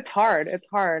 It's hard.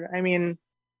 I mean,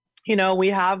 we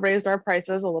have raised our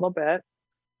prices a little bit,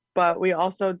 but we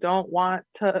also don't want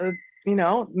to,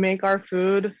 make our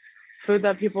food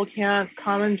that people can't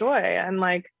come enjoy. And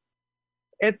like,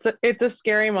 it's a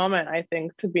scary moment, I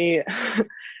think, to be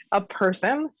a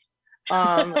person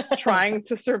trying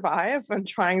to survive and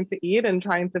trying to eat and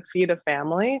trying to feed a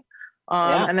family.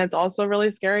 And it's also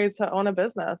really scary to own a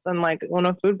business and like own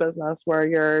a food business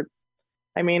where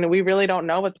we really don't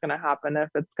know what's going to happen, if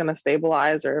it's going to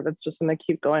stabilize or if it's just going to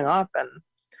keep going up. And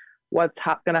what's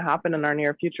going to happen in our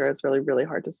near future is really, really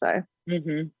hard to say.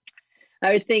 Mm-hmm.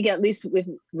 I would think, at least with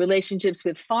relationships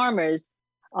with farmers,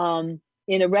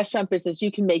 in a restaurant business,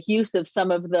 you can make use of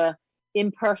some of the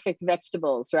imperfect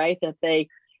vegetables, right? That they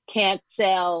can't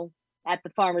sell at the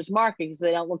farmer's market because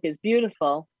they don't look as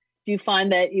beautiful. Do you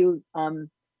find that you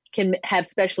can have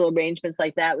special arrangements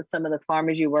like that with some of the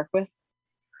farmers you work with?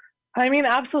 I mean,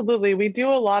 absolutely. We do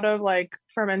a lot of like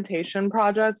fermentation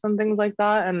projects and things like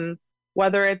that. And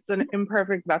whether it's an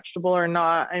imperfect vegetable or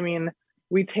not, I mean,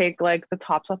 we take like the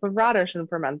tops off of radish and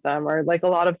ferment them, or like a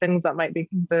lot of things that might be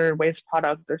considered waste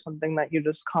product or something that you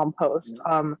just compost.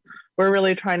 We're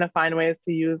really trying to find ways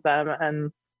to use them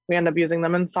and we end up using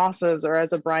them in sauces or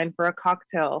as a brine for a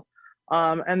cocktail.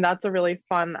 And that's a really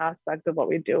fun aspect of what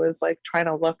we do, is like trying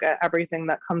to look at everything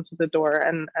that comes to the door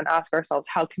and ask ourselves,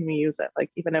 how can we use it?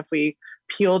 Like, even if we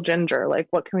peel ginger, like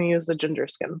what can we use the ginger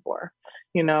skin for?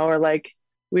 You know, or like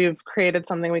we've created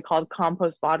something we called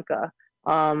compost vodka.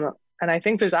 And I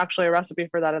think there's actually a recipe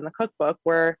for that in the cookbook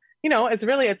where, you know, it's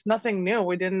nothing new.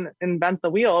 We didn't invent the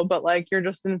wheel, but like you're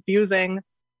just infusing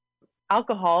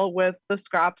alcohol with the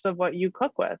scraps of what you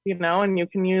cook with, you know, and you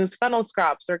can use fennel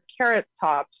scraps or carrot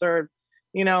tops or,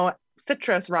 you know,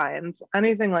 citrus rinds,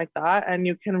 anything like that. And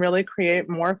you can really create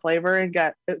more flavor and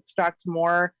extract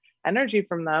more energy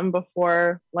from them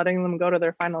before letting them go to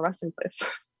their final resting place.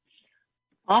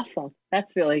 Awesome.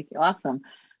 That's really awesome.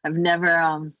 I've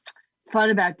never thought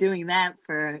about doing that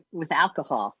with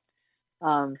alcohol.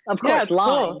 Of course,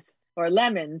 limes or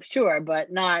lemon, sure,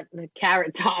 but not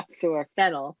carrot tops or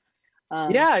fennel.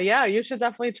 Yeah, you should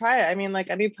definitely try it. I mean, like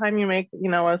anytime you make, you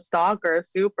know, a stock or a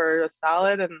soup or a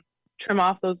salad and trim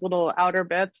off those little outer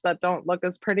bits that don't look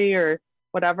as pretty or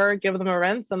whatever, give them a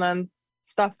rinse and then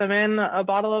stuff them in a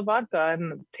bottle of vodka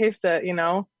and taste it, you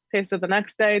know, taste it the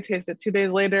next day, taste it 2 days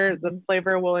later. The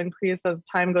flavor will increase as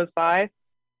time goes by.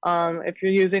 If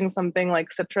you're using something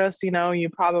like citrus, you know, you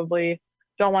probably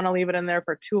don't want to leave it in there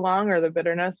for too long or the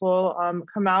bitterness will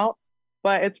come out.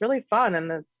 But it's really fun,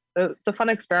 and it's a fun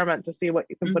experiment to see what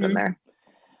you can put in there.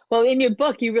 Well, in your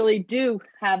book, you really do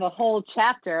have a whole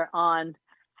chapter on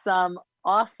some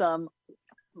awesome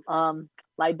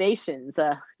libations,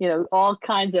 you know, all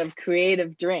kinds of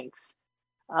creative drinks.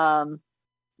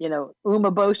 You know,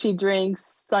 umeboshi drinks,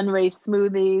 sunray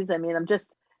smoothies. I mean, I'm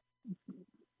just,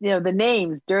 you know, the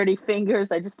names, Dirty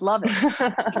Fingers. I just love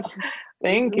it.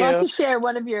 Thank you. Why don't you share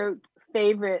one of your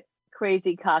favorite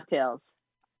crazy cocktails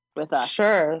with us?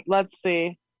 Sure. Let's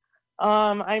see.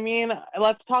 I mean,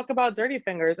 let's talk about Dirty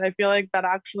Fingers. I feel like that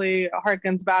actually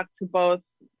harkens back to both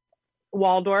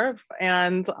Waldorf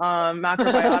and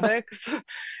macrobiotics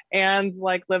and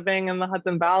like living in the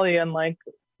Hudson Valley and like,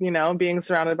 you know, being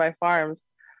surrounded by farms.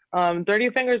 Dirty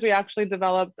Fingers, we actually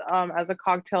developed as a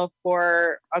cocktail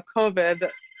for a COVID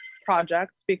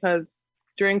project because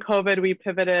during COVID, we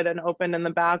pivoted and opened in the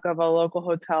back of a local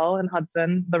hotel in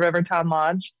Hudson, the Rivertown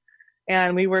Lodge.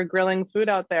 And we were grilling food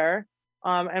out there.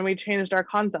 And we changed our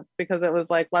concept because it was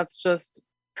like, let's just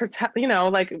pretend, you know,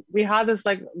 like we had this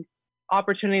like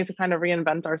opportunity to kind of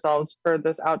reinvent ourselves for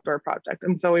this outdoor project.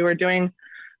 And so we were doing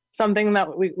something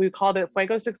that we called it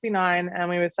Fuego 69. And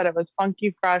we said it was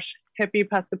funky, fresh, hippie,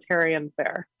 pescatarian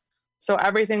fare. So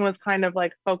everything was kind of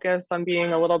like focused on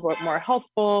being a little bit more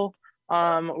healthful.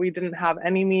 We didn't have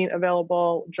any meat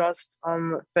available, just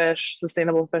fish,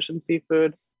 sustainable fish and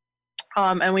seafood.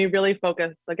 And we really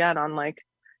focus again on like,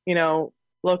 you know,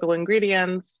 local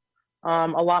ingredients, a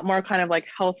lot more kind of like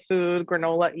health food,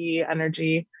 granola-y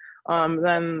energy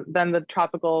than the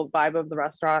tropical vibe of the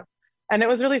restaurant. And it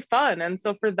was really fun. And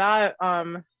so for that,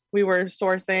 we were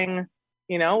sourcing,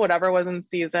 you know, whatever was in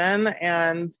season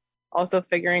and also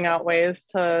figuring out ways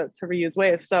to reuse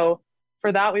waste. So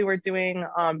for that, we were doing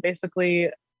basically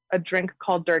a drink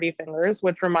called Dirty Fingers,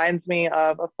 which reminds me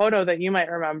of a photo that you might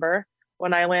remember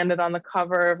when I landed on the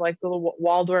cover of like the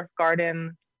Waldorf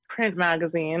Garden print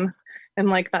magazine in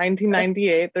like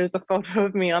 1998. There's a photo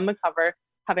of me on the cover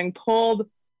having pulled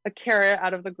a carrot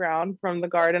out of the ground from the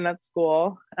garden at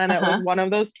school. And it was one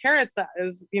of those carrots that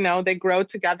is, you know, they grow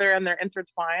together and they're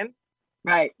intertwined.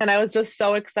 Right. And I was just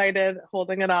so excited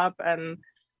holding it up. And,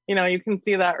 you know, you can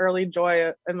see that early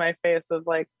joy in my face of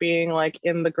like being like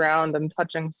in the ground and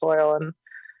touching soil. And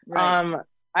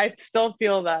I still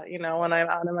feel that, you know, when I'm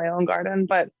out in my own garden.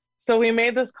 But so we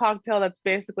made this cocktail that's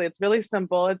basically, it's really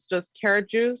simple. It's just carrot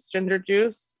juice, ginger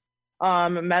juice,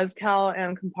 mezcal,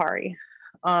 and Campari.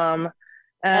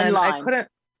 And lime.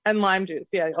 And lime juice.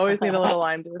 Yeah, you always need a little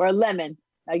lime juice. Or lemon.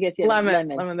 I guess you have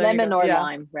lemon or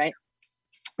lime, right?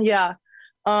 Yeah.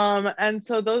 And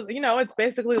so those, you know, it's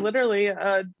basically literally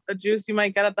a juice you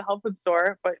might get at the health food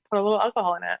store, but put a little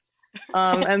alcohol in it.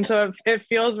 And so it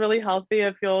feels really healthy.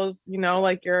 It feels, you know,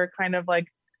 like you're kind of like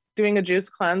doing a juice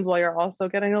cleanse while you're also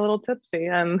getting a little tipsy,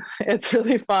 and it's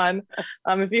really fun.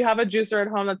 If you have a juicer at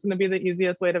home, that's going to be the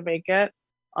easiest way to make it.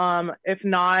 If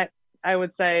not, I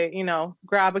would say, you know,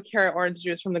 grab a carrot orange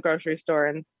juice from the grocery store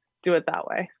and do it that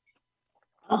way.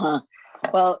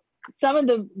 Well, some of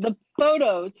the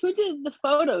photos, who did the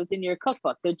photos in your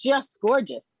cookbook? They're just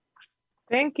gorgeous.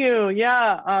 Thank you.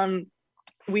 Yeah.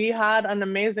 We had an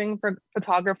amazing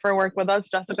photographer work with us,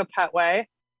 Jessica Petway.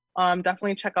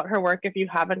 Definitely check out her work if you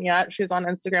haven't yet. She's on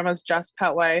Instagram as Jess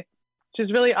Petway.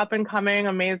 She's really up and coming,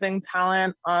 amazing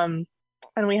talent. And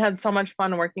we had so much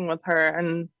fun working with her.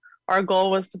 And our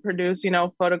goal was to produce,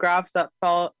 photographs that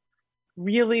felt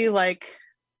really like,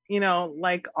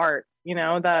 like art,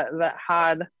 that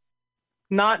had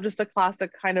not just a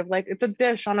classic kind of like it's a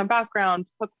dish on a background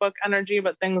cookbook energy,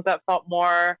 but things that felt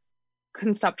more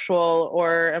conceptual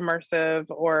or immersive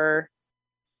or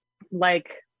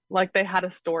like they had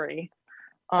a story.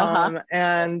 Uh-huh.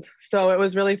 And so it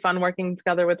was really fun working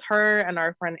together with her and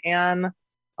our friend Anne,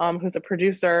 who's a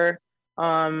producer,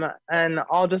 and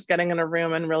all just getting in a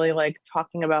room and really like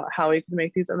talking about how we could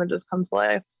make these images come to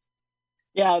life.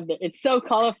 Yeah, it's so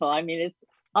colorful. I mean, it's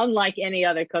unlike any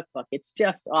other cookbook. It's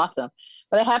just awesome.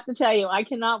 But I have to tell you, I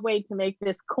cannot wait to make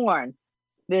this corn.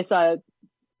 This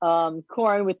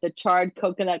corn with the charred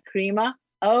coconut crema.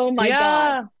 Oh my God.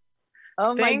 Yeah,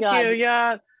 Oh my thank God. you.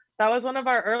 Yeah, that was one of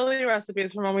our early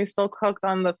recipes from when we still cooked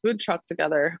on the food truck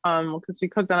together. Because we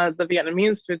cooked on the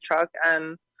Vietnamese food truck,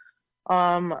 and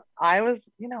I was,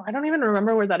 I don't even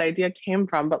remember where that idea came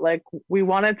from, but like we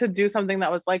wanted to do something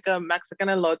that was like a Mexican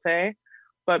elote,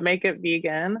 but make it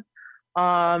vegan.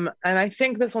 And I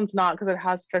think this one's not because it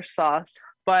has fish sauce,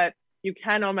 but you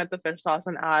can omit the fish sauce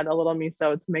and add a little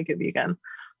miso to make it vegan.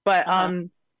 But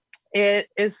it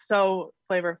is so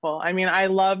flavorful. I mean, I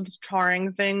loved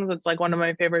charring things. It's like one of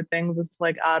my favorite things is to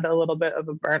like add a little bit of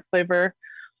a burnt flavor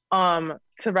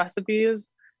to recipes.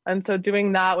 And so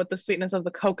doing that with the sweetness of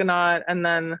the coconut and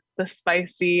then the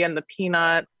spicy and the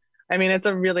peanut, I mean, it's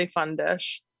a really fun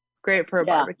dish. Great for a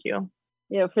barbecue.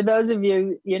 For those of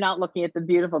you, you're not looking at the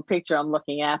beautiful picture I'm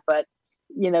looking at, but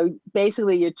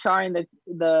basically you're charring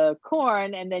the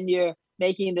corn and then you're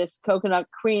making this coconut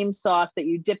cream sauce that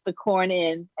you dip the corn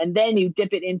in, and then you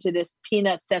dip it into this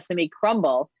peanut sesame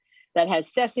crumble that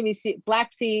has sesame seed,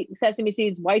 sesame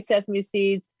seeds, white sesame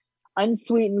seeds,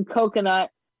 unsweetened coconut,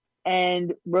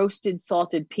 and roasted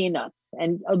salted peanuts,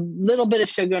 and a little bit of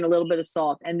sugar and a little bit of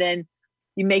salt. And then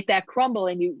you make that crumble,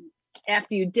 and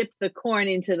after you dip the corn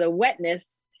into the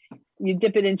wetness, you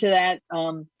dip it into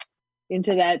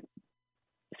that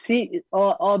seed,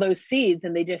 all those seeds,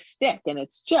 and they just stick. And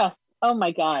it's just, oh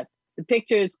my God, the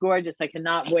picture is gorgeous. I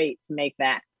cannot wait to make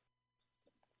that.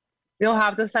 You'll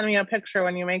have to send me a picture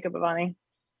when you make it, Bhavani.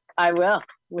 I will,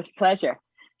 with pleasure.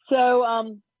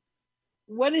 So,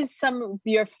 what is some of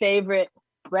your favorite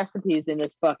recipes in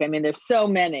this book? I mean, there's so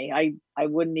many. I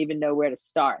wouldn't even know where to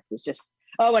start. It's just,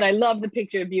 and I love the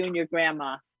picture of you and your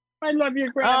grandma. I love your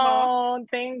grandma. Oh,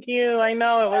 thank you. I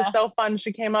know, it was so fun.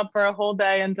 She came up for a whole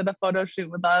day and did a photo shoot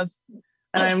with us.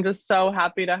 And I'm just so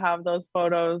happy to have those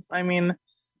photos. I mean,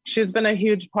 she's been a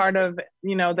huge part of,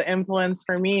 the influence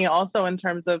for me also in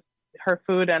terms of her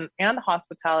food and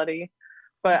hospitality.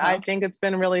 But I think it's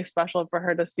been really special for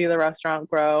her to see the restaurant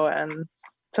grow, and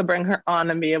to bring her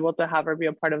on and be able to have her be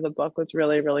a part of the book was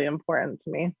really, really important to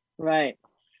me. Right.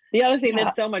 The other thing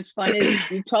that's so much fun is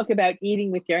you talk about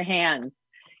eating with your hands.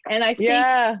 And I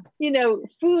think,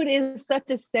 food is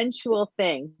such a sensual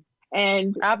thing.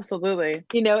 And absolutely,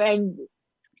 and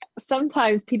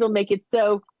sometimes people make it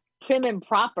so prim and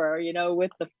proper,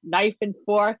 with the knife and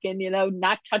fork and,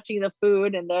 not touching the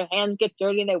food, and their hands get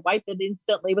dirty and they wipe it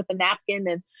instantly with a napkin.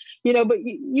 And, but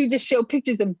you just show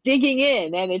pictures of digging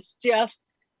in, and it's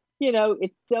just,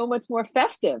 it's so much more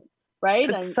festive, right?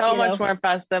 It's so much more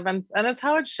festive, and it's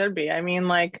how it should be. I mean,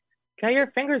 like, get your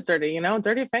fingers dirty,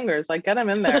 dirty fingers, like get them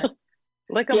in there,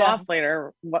 lick them off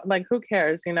later. Like, who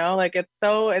cares, like it's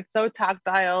so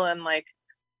tactile, and like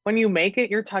when you make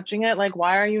it, you're touching it. Like,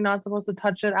 why are you not supposed to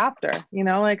touch it after?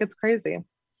 Like, it's crazy.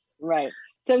 Right.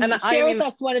 So share with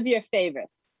us one of your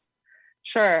favorites.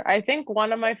 Sure. I think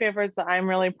one of my favorites that I'm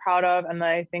really proud of and that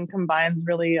I think combines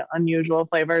really unusual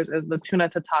flavors is the tuna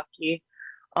tataki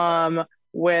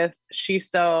with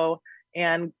shiso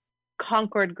and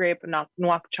Concord grape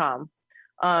nuoc cham.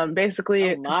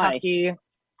 Basically, tataki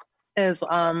is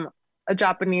a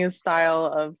Japanese style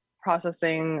of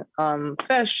processing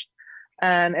fish,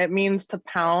 and it means to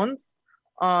pound.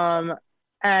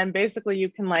 And basically you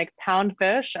can like pound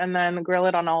fish and then grill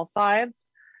it on all sides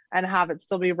and have it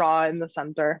still be raw in the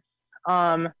center.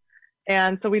 And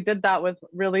so we did that with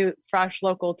really fresh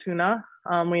local tuna.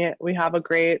 We have a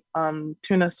great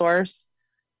tuna source.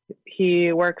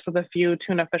 He works with a few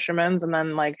tuna fishermen and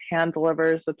then like hand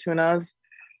delivers the tunas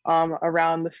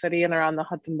around the city and around the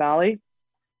Hudson Valley.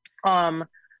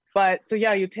 But so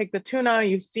yeah, you take the tuna,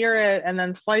 you sear it, and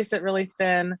then slice it really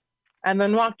thin. And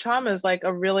then nuoc cham is like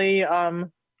a really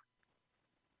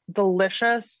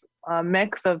delicious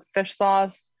mix of fish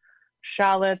sauce,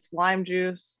 shallots, lime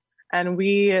juice, and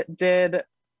we did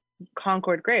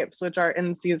Concord grapes, which are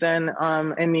in season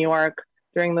in New York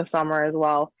during the summer as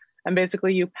well. And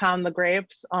basically you pound the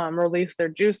grapes, release their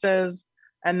juices,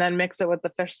 and then mix it with the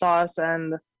fish sauce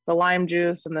and the lime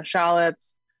juice and the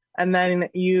shallots. And then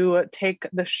you take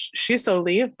the shiso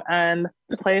leaf and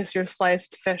place your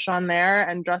sliced fish on there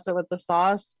and dress it with the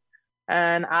sauce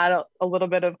and add a little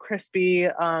bit of crispy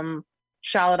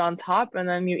shallot on top, and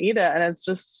then you eat it. And it's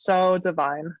just so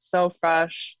divine, so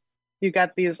fresh. You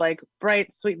get these like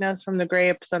bright sweetness from the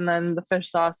grapes, and then the fish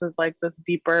sauce is like this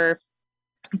deeper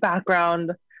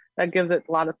background that gives it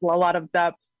a lot of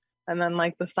depth. And then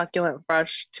like the succulent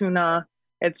fresh tuna.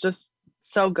 It's just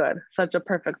so good. Such a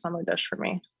perfect summer dish for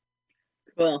me.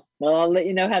 Cool. Well, I'll let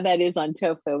you know how that is on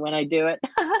tofu when I do it.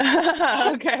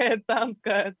 Okay, it sounds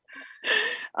good.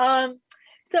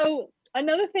 So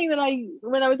another thing that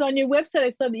when I was on your website,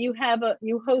 I saw that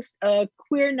you host a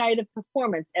queer night of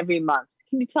performance every month.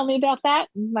 Can you tell me about that,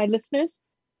 my listeners?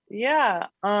 Yeah,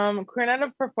 Queer Night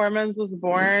of Performance was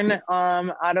born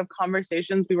out of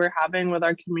conversations we were having with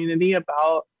our community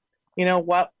about,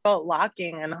 what felt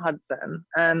lacking in Hudson.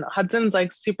 And Hudson's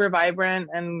like super vibrant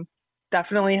and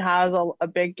definitely has a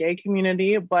big gay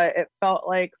community, but it felt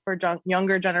like for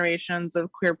younger generations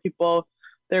of queer people,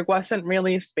 there wasn't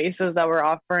really spaces that were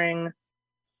offering,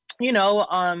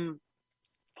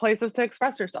 places to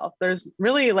express yourself. There's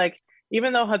really like,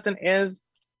 even though Hudson has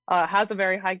a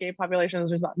very high gay population,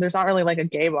 there's not really like a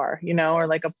gay bar, or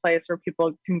like a place where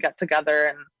people can get together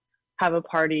and have a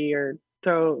party or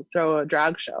throw a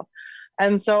drag show.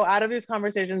 And so out of these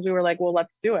conversations, we were like, well,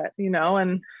 let's do it,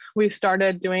 and we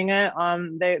started doing it.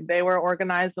 They were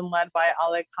organized and led by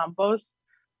Ale Campos,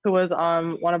 who was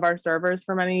one of our servers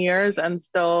for many years and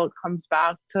still comes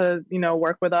back to,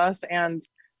 work with us and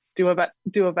do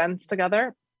events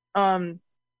together. And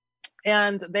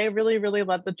they really, really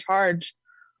led the charge.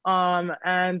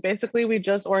 And basically we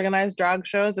just organize drag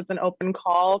shows. It's an open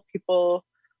call. People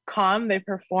come, they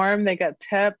perform, they get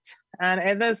tipped, and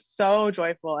it is so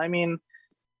joyful. I mean,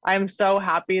 I'm so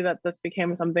happy that this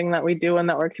became something that we do and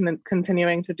that we're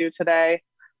continuing to do today.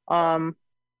 Our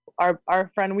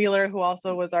friend Wheeler, who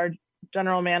also was our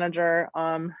general manager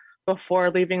before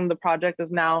leaving the project,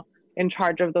 is now in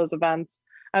charge of those events.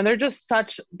 And they're just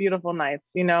such beautiful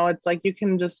nights. It's like you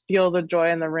can just feel the joy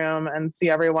in the room and see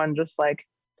everyone just like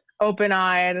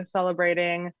open-eyed,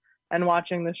 celebrating and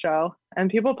watching the show. And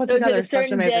people put together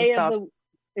such amazing stuff.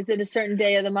 Is it a certain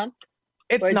day of the month?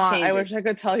 It's not. I wish I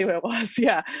could tell you it was.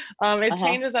 Yeah. It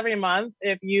changes every month.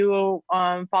 If you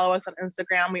follow us on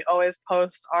Instagram, we always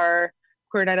post our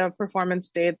Queer Night of Performance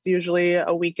dates, usually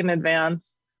a week in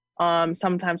advance,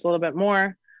 sometimes a little bit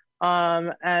more.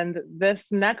 And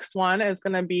this next one is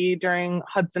going to be during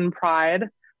Hudson Pride.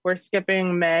 We're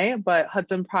skipping May, but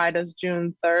Hudson Pride is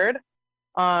June 3rd.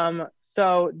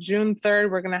 So June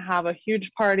 3rd, we're going to have a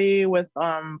huge party with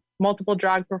multiple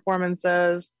drag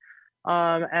performances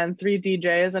and 3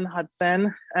 DJs in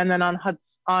Hudson. And then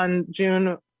on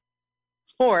June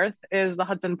 4th is the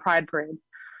Hudson Pride Parade.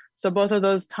 So both of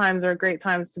those times are great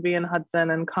times to be in Hudson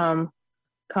and come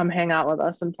hang out with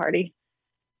us and party.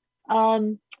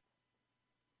 What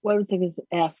was I going to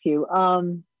ask you?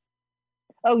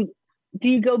 Do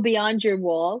you go beyond your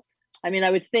walls? I mean,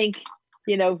 I would think,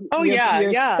 your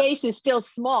space is still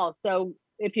small. So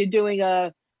if you're doing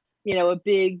a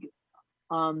big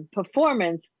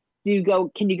performance,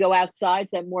 can you go outside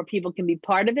so that more people can be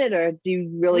part of it, or do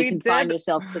you really confine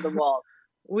yourself to the walls?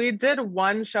 We did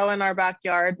one show in our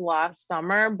backyard last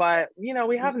summer, but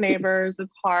we have neighbors.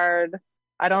 It's hard.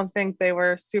 I don't think they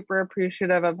were super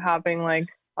appreciative of having like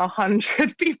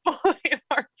 100 people in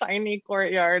our tiny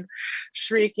courtyard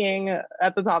shrieking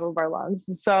at the top of our lungs.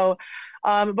 So,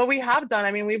 but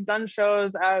we've done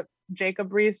shows at Jacob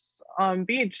Riis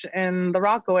Beach in the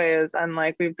Rockaways, and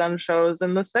like we've done shows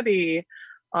in the city,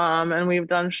 and we've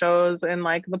done shows in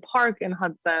like the park in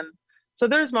Hudson. So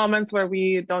there's moments where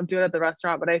we don't do it at the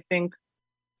restaurant, but I think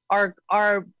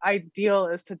our ideal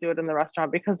is to do it in the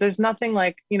restaurant, because there's nothing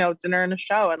like, dinner and a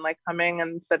show and like coming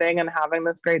and sitting and having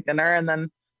this great dinner, and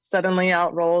then suddenly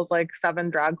out rolls like 7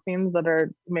 drag queens that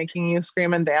are making you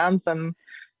scream and dance. And,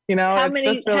 how it's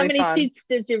many, just really how many fun. seats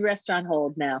does your restaurant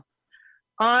hold now?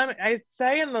 I'd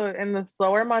say in the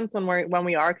slower months when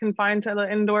we are confined to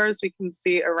the indoors, we can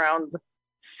seat around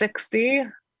 60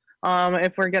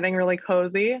 if we're getting really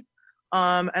cozy.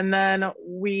 And then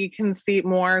we can seat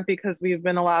more because we've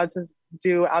been allowed to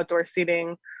do outdoor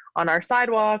seating on our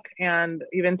sidewalk and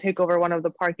even take over one of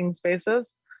the parking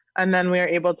spaces. And then we are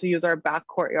able to use our back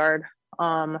courtyard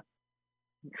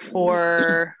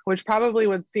which probably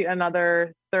would seat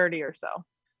another 30 or so.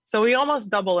 So we almost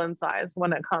double in size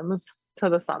when it comes to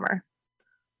the summer,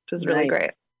 which is really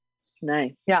great.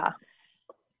 Nice. Yeah.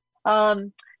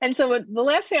 And so the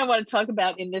last thing I want to talk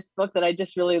about in this book that I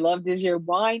just really loved is your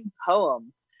wine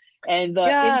poem. and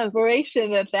the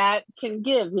inspiration that can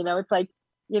give. It's like,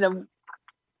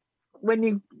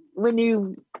 when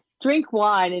you drink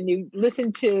wine and you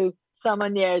listen to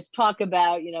someone there's talk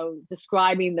about,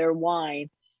 describing their wine,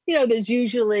 there's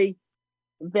usually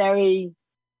very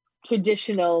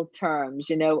traditional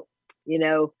terms,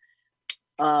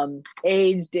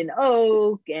 aged in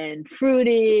oak and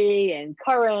fruity and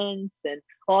currants and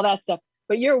all that stuff.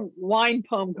 But your wine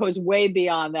poem goes way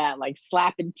beyond that, like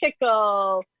slap and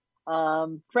tickle,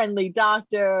 friendly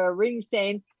doctor, ring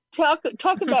stain.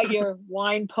 Talk about your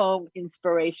wine poem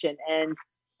inspiration and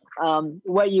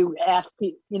what you ask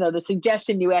people, the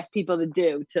suggestion you ask people to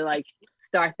do to like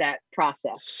start that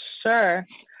process. Sure.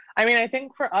 I mean, I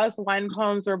think for us, wine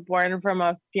poems were born from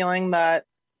a feeling that,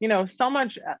 so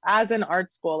much as in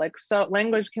art school, like, so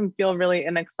language can feel really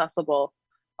inaccessible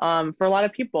for a lot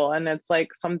of people. And it's like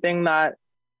something that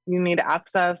you need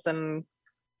access and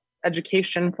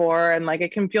education for, and like,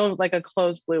 it can feel like a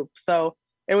closed loop. So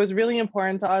it was really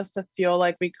important to us to feel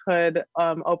like we could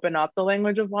open up the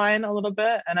language of wine a little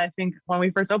bit. And I think when we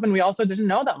first opened, we also didn't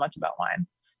know that much about wine.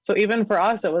 So even for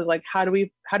us, it was like, how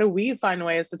do we find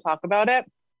ways to talk about it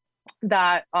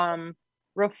that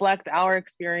reflect our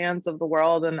experience of the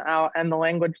world and the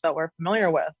language that we're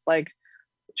familiar with? Like,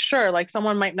 sure, like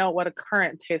someone might know what a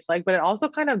currant tastes like, but it also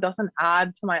kind of doesn't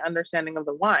add to my understanding of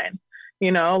the wine.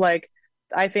 Like,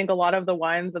 I think a lot of the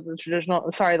words that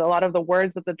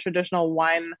the traditional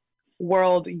wine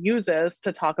world uses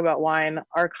to talk about wine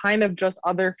are kind of just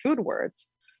other food words.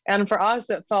 And for us,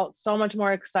 it felt so much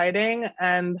more exciting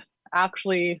and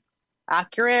actually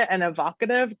accurate and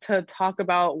evocative to talk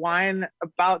about wine,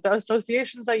 about the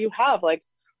associations that you have. Like,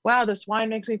 wow, this wine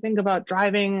makes me think about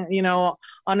driving,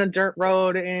 on a dirt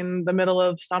road in the middle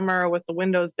of summer with the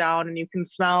windows down, and you can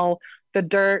smell the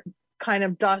dirt kind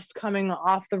of dust coming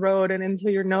off the road and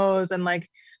into your nose, and like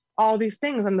all these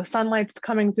things, and the sunlight's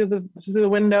coming through the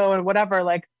window and whatever.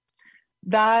 Like,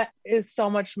 that is so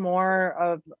much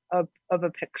more of a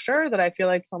picture that I feel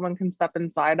like someone can step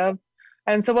inside of.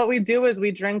 And so what we do is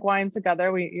we drink wine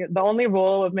together. The only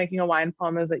rule of making a wine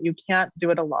poem is that you can't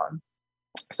do it alone.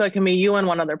 So it can be you and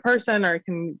one other person, or it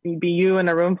can be you and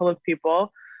a room full of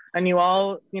people, and you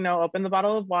all, open the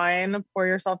bottle of wine, pour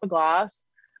yourself a glass,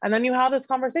 and then you have this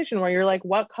conversation where you're like,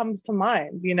 what comes to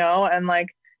mind, and like,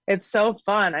 it's so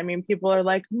fun. I mean, people are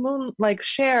like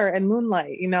Cher and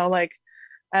Moonlight, like,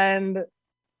 and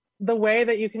the way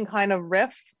that you can kind of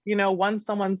riff, once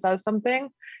someone says something,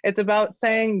 it's about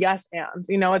saying yes and,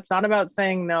 it's not about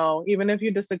saying no, even if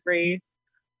you disagree,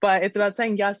 but it's about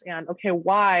saying yes and, okay,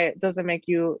 why does it make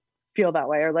you feel that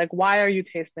way? Or like, why are you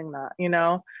tasting that,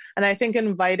 And I think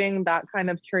inviting that kind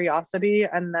of curiosity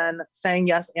and then saying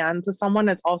yes and to someone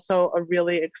is also a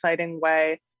really exciting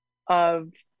way of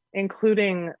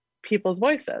including people's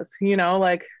voices,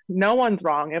 like, no one's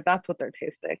wrong if that's what they're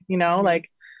tasting, Mm-hmm. Like,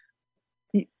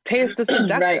 taste is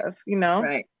subjective, right.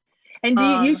 Right. And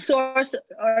do you source,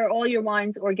 are all your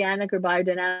wines organic or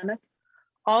biodynamic?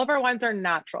 All of our wines are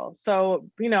natural. So,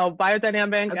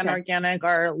 biodynamic and organic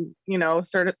are,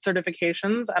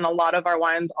 certifications, and a lot of our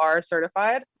wines are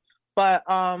certified. But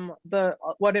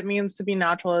what it means to be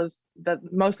natural is that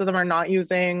most of them are not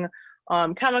using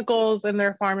chemicals in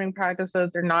their farming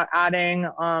practices. They're not adding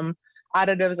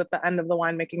additives at the end of the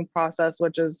winemaking process,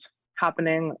 which is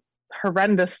happening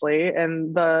horrendously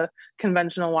in the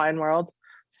conventional wine world.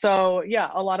 So yeah,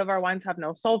 a lot of our wines have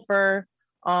no sulfur,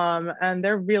 and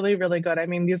they're really, really good. I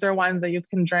mean, these are wines that you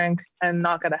can drink and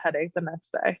not get a headache the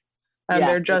next day. And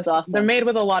they're just, awesome. They're made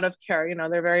with a lot of care.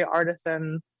 They're very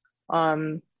artisan,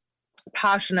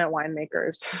 passionate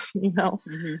winemakers, Mm-hmm. A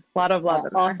lot of love.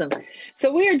 Awesome.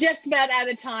 So we are just about out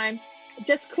of time.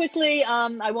 Just quickly,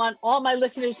 I want all my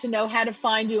listeners to know how to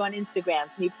find you on Instagram.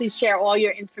 Can you please share all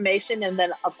your information? And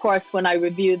then, of course, when I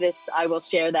review this, I will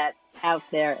share that out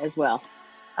there as well.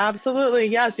 Absolutely.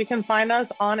 Yes, you can find us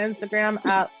on Instagram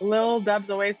at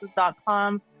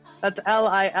lildebsoasis.com. That's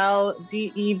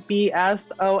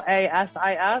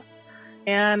LILDEBSOASIS.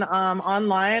 And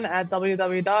online at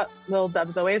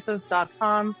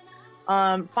www.lildebsoasis.com.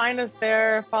 Find us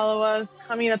there, follow us,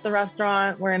 come eat at the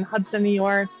restaurant. We're in Hudson, New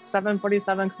York,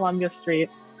 747 Columbia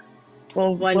Street.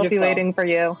 We'll be waiting for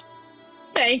you.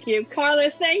 Thank you.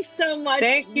 Carla, thanks so much.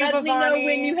 Thank you, Let Bhavani. me know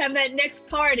when you have that next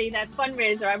party, that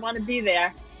fundraiser. I want to be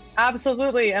there.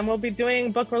 Absolutely. And we'll be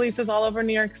doing book releases all over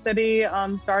New York City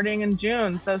starting in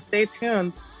June. So stay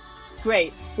tuned.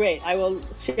 Great. I will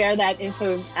share that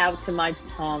info out to my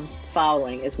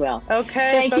following as well.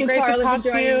 Okay. Thank you, great Carla, to talk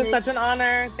to you. Me. Such an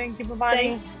honor. Thank you,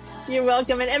 Bhavani. You're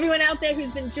welcome. And everyone out there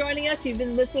who's been joining us, you've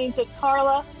been listening to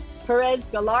Carla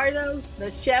Perez-Gallardo, the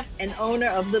chef and owner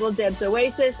of Little Deb's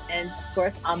Oasis. And of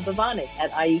course, I'm Bhavani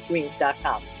at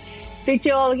iEatgreen.com. Speak to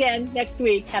you all again next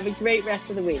week. Have a great rest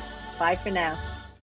of the week. Bye for now.